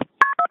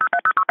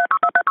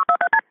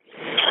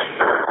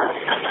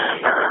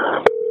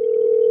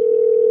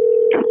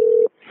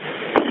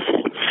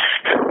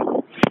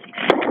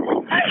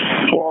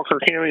 Walker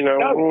County,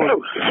 911. No.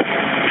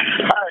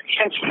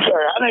 Yes,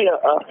 sir. I need a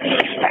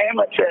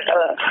ambulance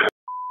at,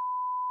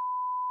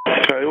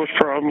 Okay, what's the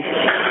problem?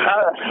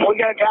 we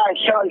got a guy who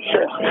shot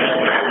himself.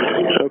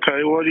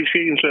 Okay, what did he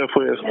shoot himself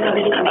with?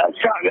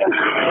 Shotgun.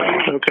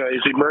 Okay,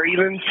 is he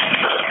breathing?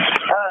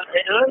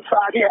 It looks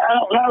like it. I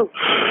don't know.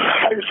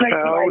 I just think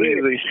How old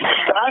is he?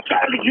 So I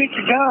tried to get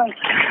the gun.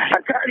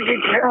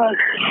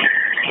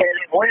 And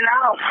it went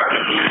off.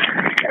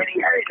 And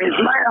he had it in his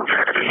mouth.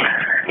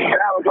 And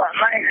I was like,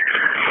 man,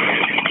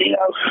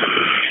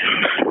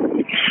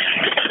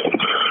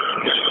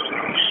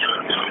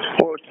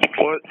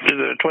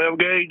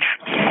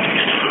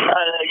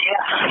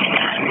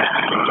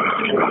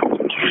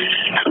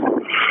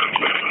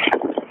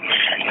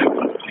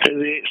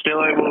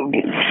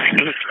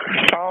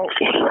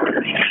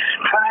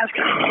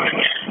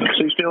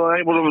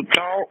 able to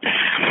talk?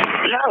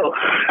 No.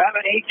 I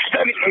mean, he's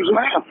stuck in his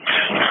mouth.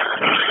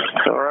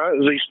 All right.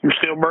 Is he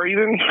still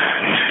breathing?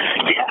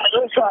 Yeah, it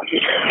looks like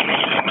it.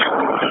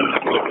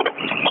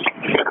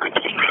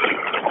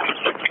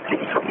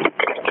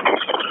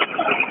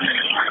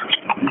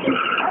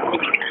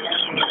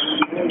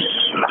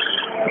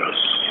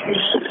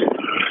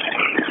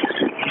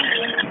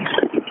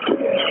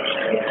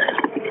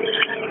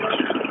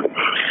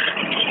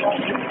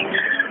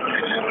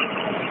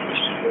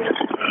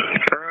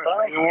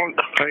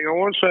 Hang on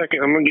one second.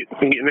 I'm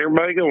getting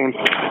everybody going.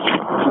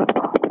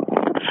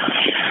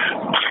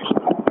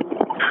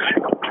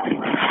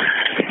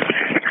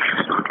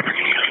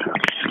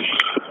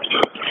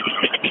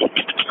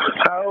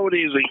 How old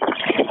is he?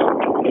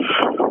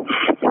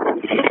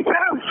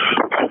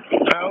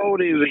 How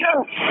old is he?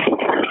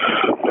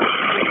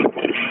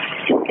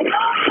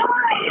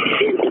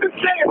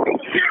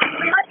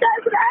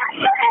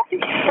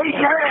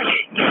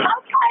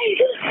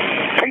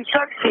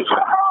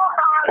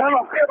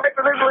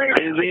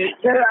 Is it?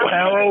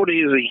 How old is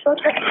he?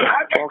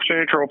 Walk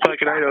Central,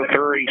 Packet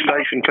 803,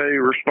 Station 2,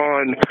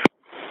 respond.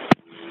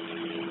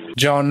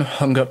 John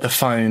hung up the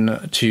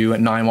phone to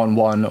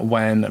 911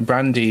 when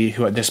Brandy,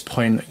 who at this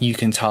point you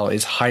can tell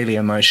is highly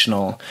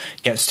emotional,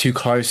 gets too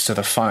close to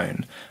the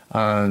phone.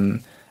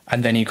 And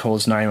then he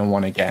calls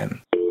 911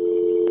 again.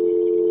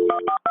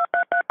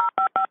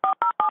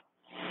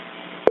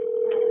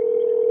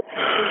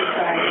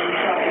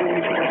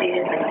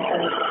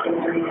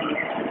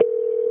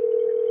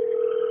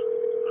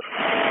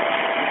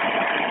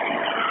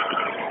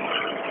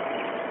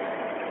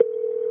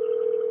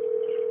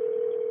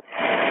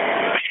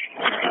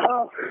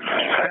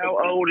 How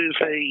old is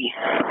he?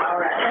 How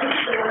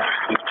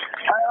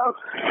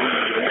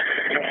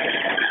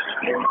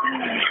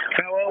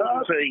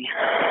old is he?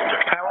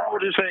 How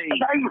old is he?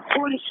 I'm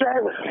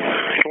 27.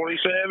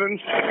 27?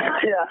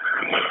 Yeah.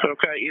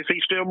 Okay, is he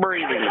still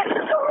breathing?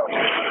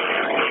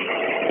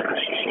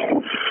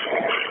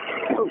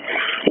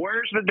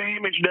 Where's the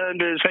damage done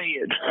to his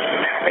head?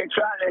 It's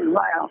right in his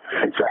mouth.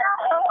 It's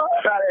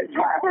right in his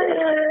mouth.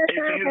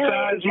 It's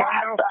inside his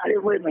mouth? Right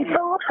here with me. Okay.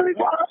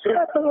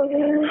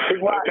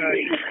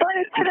 Is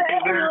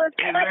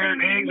there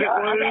an exit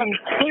wound?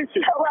 Is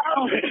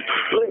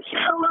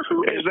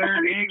there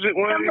an exit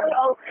wound?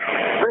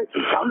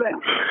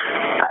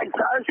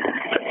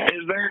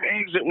 Is there an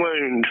exit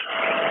wound?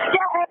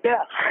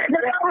 Yeah. Hey,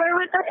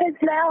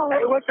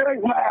 what's in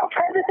his mouth?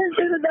 Is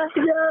he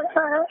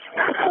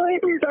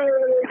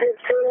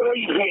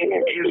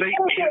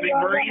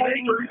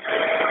breathing?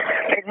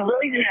 It's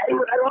breathing.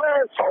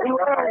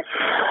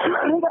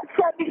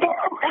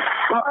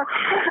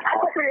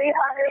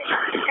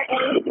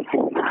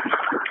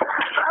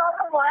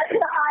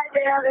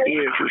 He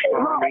is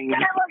responding.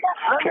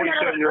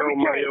 27-year-old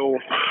male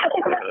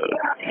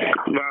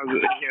advised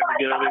that he had a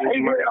gun in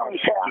his mouth.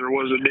 There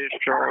was a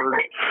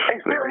discharge.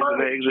 There is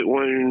an exit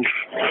wound.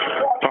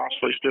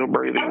 Possibly still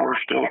breathing. We're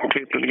still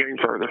attempting to gain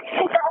further.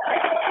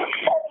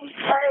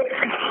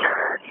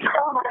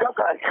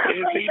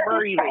 Is he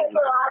breathing?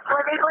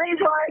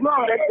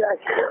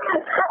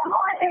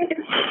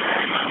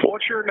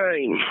 What's your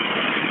name?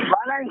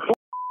 My name's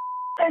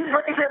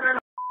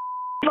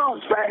Come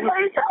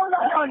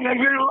on,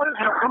 you're a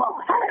loser. Come on.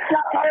 I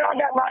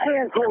got my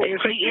hands full.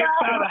 Is he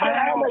inside the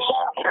house?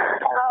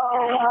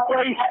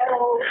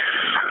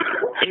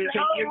 Is he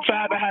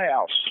inside the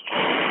house?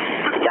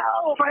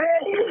 No,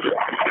 man.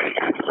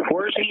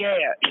 Where's he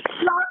at?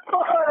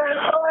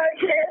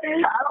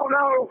 I don't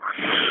know.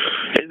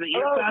 Is he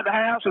inside the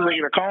house? Is he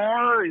in a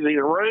car? Is he in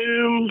a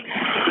room?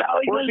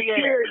 No, Where's he in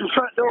the chair in the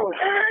front door.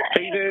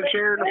 He's in a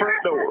chair in the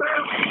front door.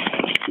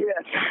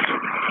 Yes.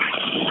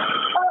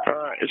 All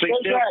right. Is he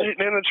still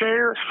sitting in a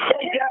chair?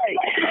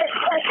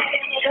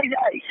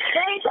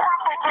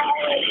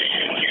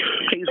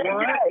 He's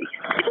what?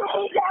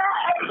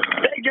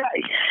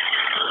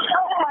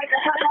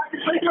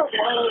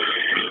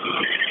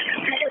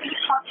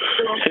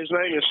 His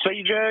name is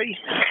CJ?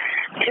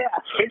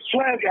 Yeah, it's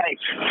 12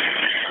 gauge.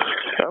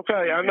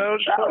 Okay, I know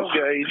it's 12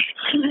 gauge.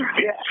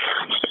 Yeah.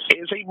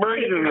 Is he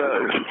breathing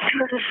though? Is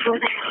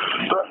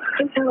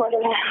he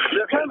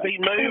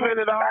moving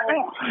at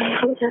all?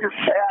 Yeah,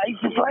 he's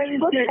just laying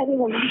there.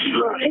 Oh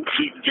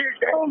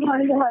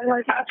my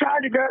God. I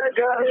tried to grab a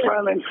gun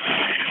from him, and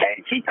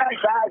she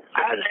thinks I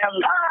am.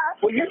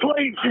 Will you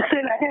please just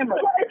send a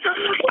ambulance?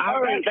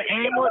 I've got the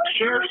ambulance,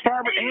 sheriff's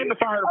department, and the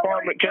fire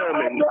department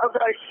coming.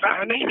 Okay.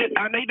 I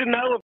need to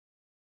know.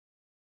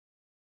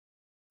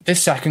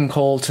 This second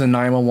call to the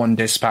 911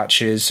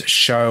 dispatchers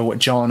show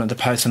John, the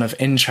person of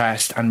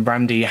interest, and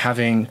Brandy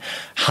having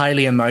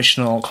highly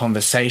emotional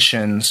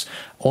conversations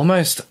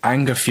almost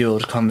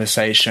anger-fueled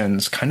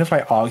conversations, kind of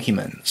like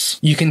arguments.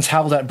 You can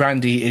tell that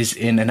Brandy is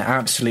in an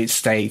absolute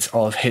state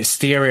of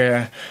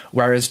hysteria,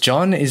 whereas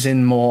John is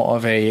in more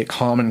of a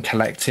calm and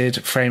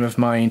collected frame of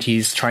mind.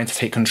 He's trying to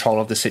take control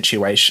of the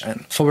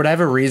situation. For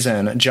whatever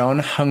reason, John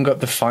hung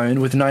up the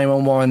phone with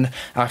 911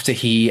 after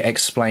he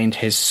explained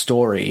his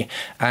story,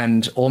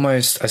 and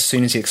almost as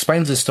soon as he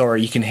explains the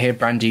story, you can hear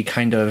Brandy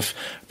kind of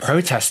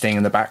protesting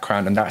in the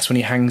background, and that's when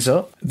he hangs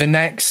up. The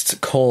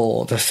next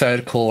call, the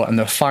third call, and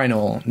the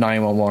final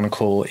 911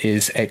 call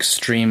is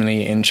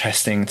extremely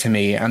interesting to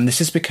me, and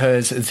this is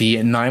because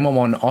the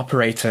 911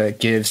 operator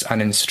gives an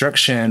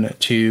instruction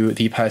to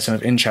the person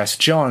of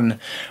interest, John,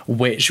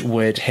 which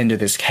would hinder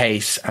this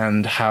case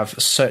and have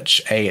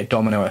such a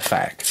domino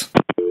effect.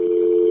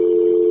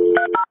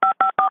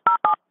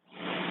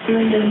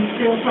 Lyndon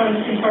still trying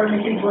to confirm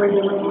if he's worried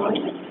or not.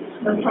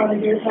 They're trying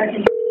to do a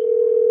second.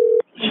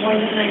 Wait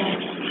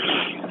now.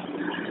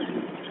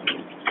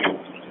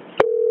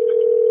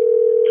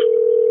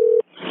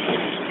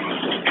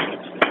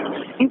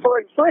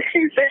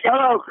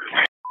 Hello.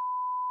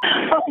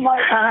 Oh my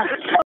God.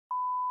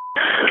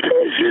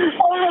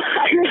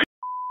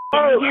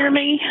 Can you hear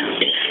me?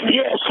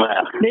 Yes,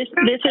 ma'am. This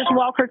is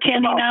Walker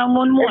County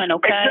 911,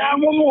 okay? It's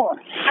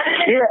 911.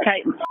 Yeah.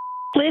 Okay.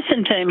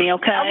 Listen to me,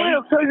 okay? I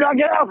will as soon as I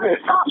get off here.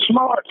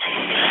 Smart.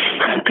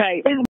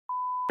 Okay.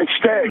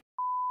 Stay.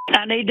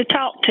 I need to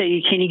talk to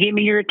you. Can you give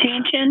me your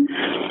attention?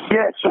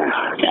 Yes, ma'am.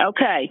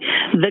 Okay.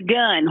 The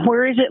gun,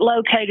 where is it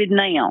located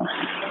now?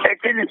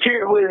 It's in the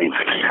chair with him.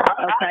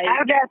 Okay.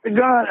 I got the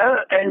gun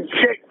up and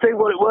checked to see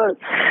what it was.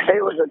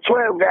 It was a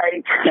 12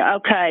 gauge.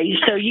 Okay.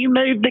 So you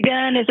moved the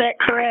gun, is that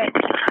correct?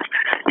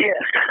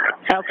 Yes.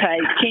 Okay.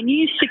 Can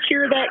you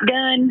secure that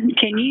gun?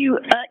 Can you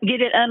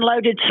get it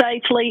unloaded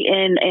safely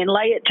and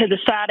lay it to the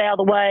side out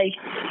of the way?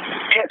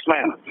 Yes,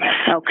 ma'am.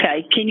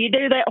 Okay. Can you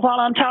do that while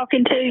I'm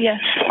talking to you?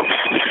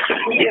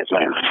 Yes,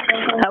 ma'am.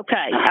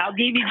 Okay. I'll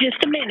give you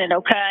just a minute,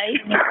 okay?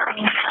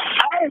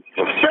 I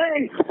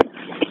say,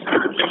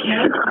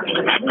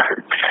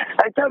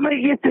 they told me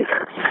to get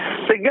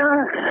the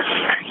gun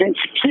and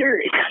secure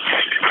it.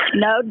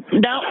 No,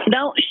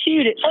 don't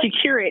shoot it.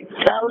 Secure it.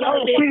 Don't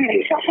shoot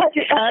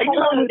it.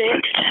 Unload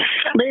it.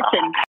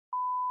 Listen.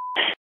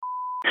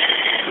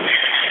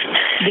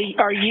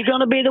 Are you going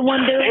to be the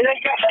one doing it?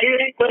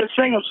 It ain't but a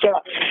single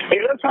shot.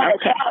 It looks like a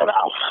shot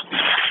off.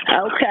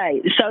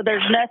 Okay, so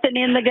there's nothing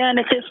in the gun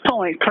at this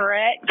point,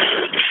 correct?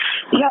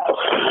 No.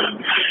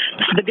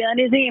 The gun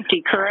is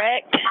empty,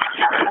 correct?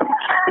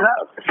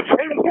 No.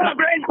 Where's the gun,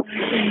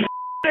 Brandon?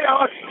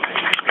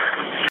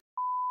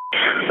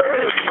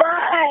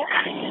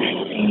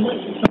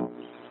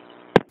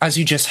 As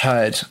you just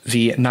heard,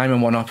 the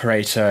 911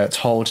 operator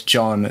told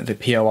John, the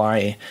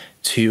POI,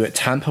 to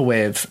tamper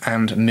with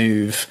and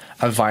move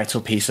a vital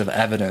piece of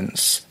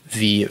evidence,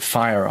 the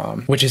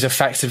firearm, which is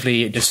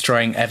effectively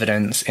destroying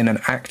evidence in an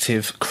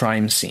active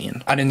crime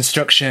scene. An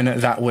instruction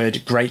that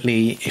would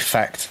greatly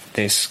affect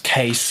this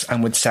case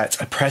and would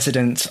set a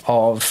precedent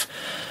of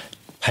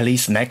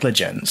police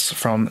negligence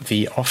from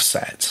the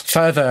offset.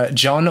 Further,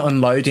 John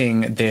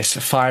unloading this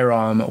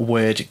firearm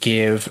would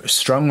give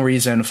strong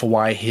reason for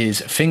why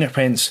his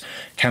fingerprints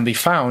can be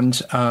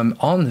found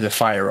on the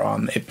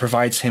firearm. It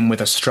provides him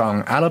with a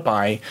strong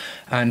alibi,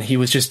 and he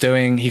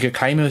could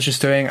claim he was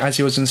just doing as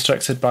he was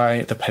instructed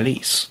by the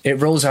police. It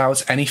rules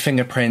out any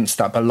fingerprints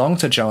that belong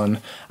to John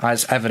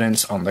as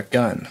evidence on the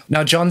gun.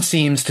 Now, John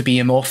seems to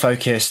be more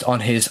focused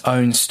on his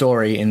own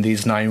story in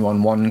these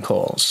 911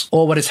 calls,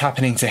 or what is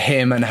happening to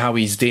him and how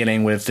he's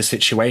dealing with the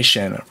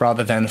situation,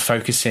 rather than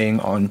focusing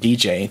on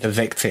DJ, the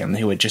victim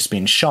who had just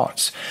been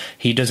shot.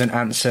 He doesn't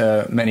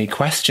answer many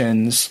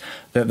questions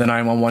that the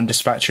 911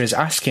 dispatcher is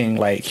asking,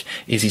 like,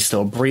 is he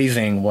still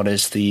breathing? What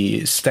is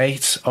the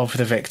state of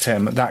the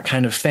victim? That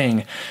kind of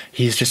thing.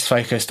 He's just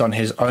focused on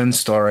his own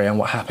story and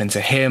what happened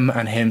to him,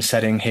 and him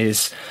setting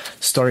his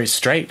story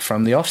straight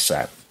from the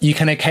offset. You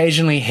can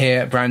occasionally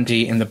hear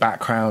Brandy in the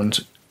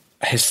background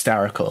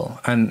hysterical,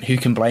 and who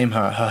can blame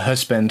her? Her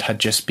husband had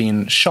just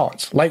been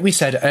shot. Like we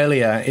said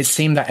earlier, it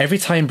seemed that every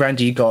time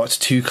Brandy got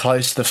too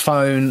close to the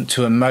phone,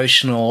 too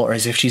emotional, or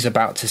as if she's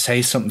about to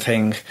say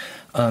something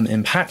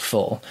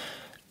impactful,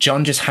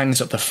 John just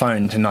hangs up the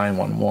phone to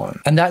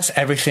 911. And that's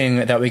everything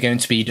that we're going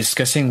to be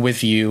discussing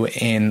with you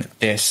in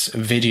this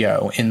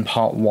video in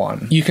part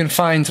 1. You can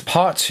find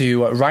part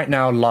 2 right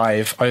now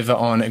live over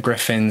on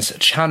Griffin's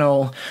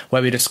channel,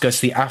 where we discuss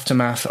the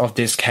aftermath of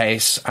this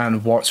case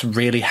and what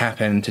really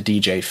happened to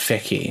DJ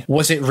Fickey.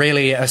 Was it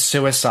really a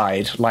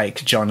suicide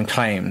like John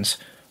claimed?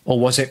 Or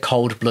was it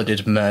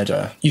cold-blooded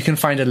murder? You can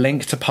find a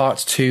link to part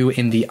 2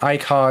 in the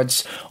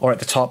iCards or at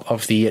the top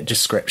of the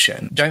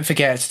description. Don't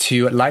forget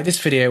to like this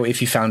video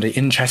if you found it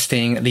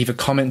interesting. Leave a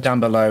comment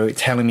down below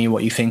telling me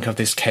what you think of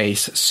this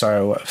case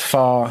so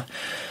far.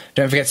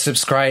 Don't forget to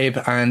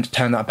subscribe and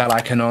turn that bell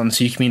icon on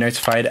so you can be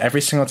notified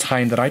every single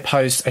time that I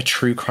post a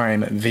true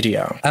crime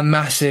video. A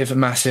massive,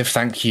 massive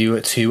thank you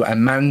to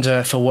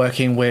Amanda for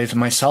working with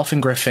myself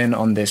and Griffin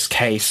on this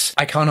case.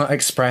 I cannot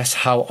express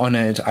how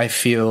honoured I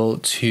feel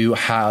to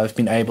have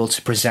been able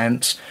to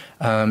present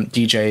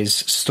DJ's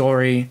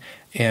story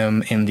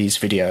in these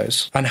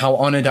videos, and how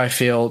honoured I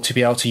feel to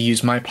be able to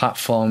use my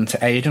platform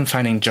to aid in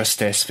finding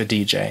justice for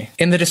DJ.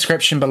 In the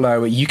description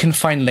below, you can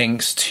find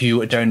links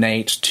to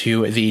donate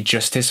to the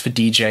Justice for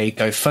DJ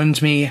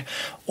GoFundMe,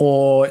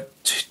 or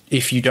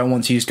if you don't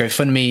want to use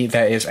GoFundMe,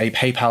 there is a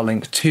PayPal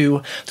link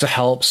too to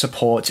help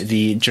support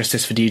the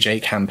Justice for DJ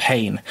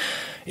campaign.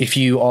 If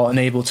you are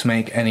unable to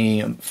make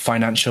any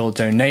financial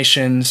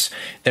donations,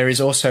 there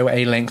is also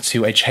a link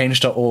to a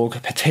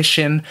change.org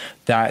petition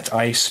that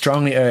I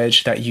strongly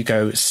urge that you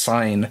go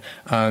sign.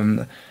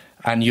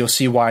 And you'll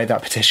see why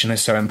that petition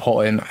is so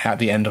important at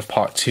the end of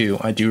part 2.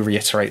 I do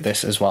reiterate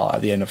this as well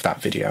at the end of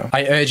that video.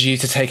 I urge you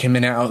to take a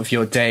minute out of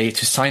your day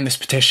to sign this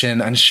petition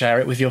and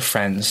share it with your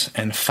friends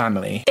and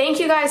family.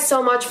 Thank you guys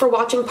so much for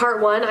watching part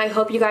 1. I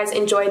hope you guys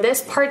enjoyed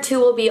this. Part 2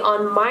 will be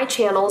on my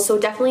channel, so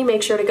definitely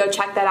make sure to go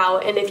check that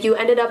out. And if you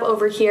ended up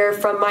over here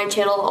from my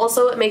channel,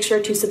 also make sure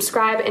to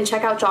subscribe and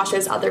check out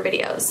Josh's other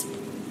videos.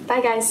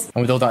 Bye guys.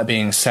 And with all that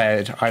being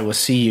said, I will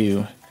see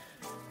you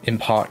in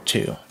part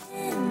 2.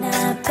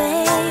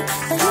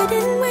 You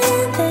didn't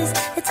win this,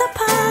 it's a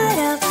part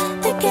of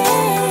the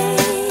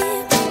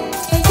game.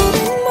 And you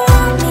didn't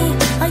want me,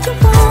 all you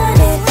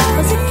wanted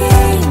was a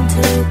game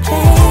to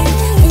play.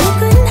 And you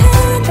couldn't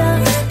handle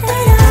that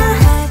I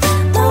had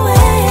no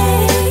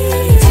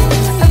ways.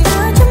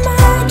 About your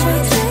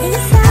mattress and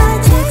your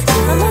side chicks,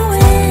 I'm a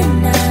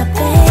winner,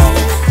 babe.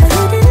 But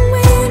you didn't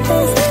win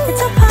this,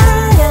 it's a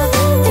part of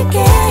the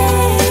game.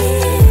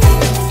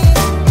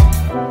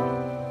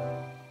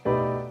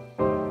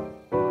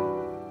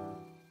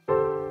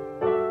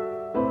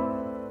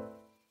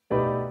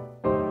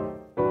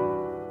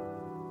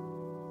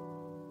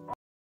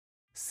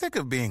 Sick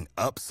of being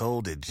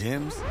upsold at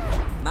gyms?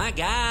 My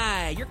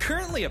guy, you're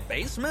currently a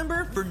base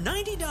member? For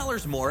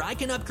 $90 more, I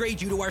can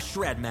upgrade you to our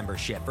Shred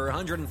membership. For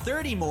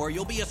 $130 more,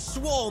 you'll be a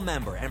Swole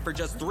member. And for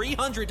just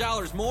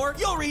 $300 more,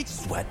 you'll reach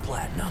Sweat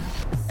Platinum.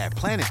 At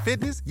Planet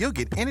Fitness, you'll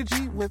get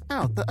energy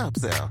without the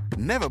upsell.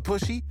 Never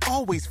pushy,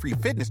 always free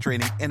fitness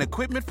training and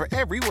equipment for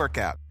every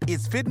workout.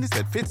 It's fitness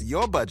that fits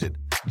your budget.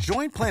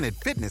 Join Planet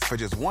Fitness for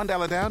just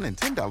 $1 down and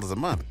 $10 a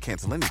month.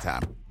 Cancel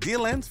anytime.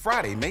 Deal ends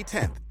Friday, May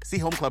 10th. See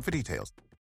Home Club for details.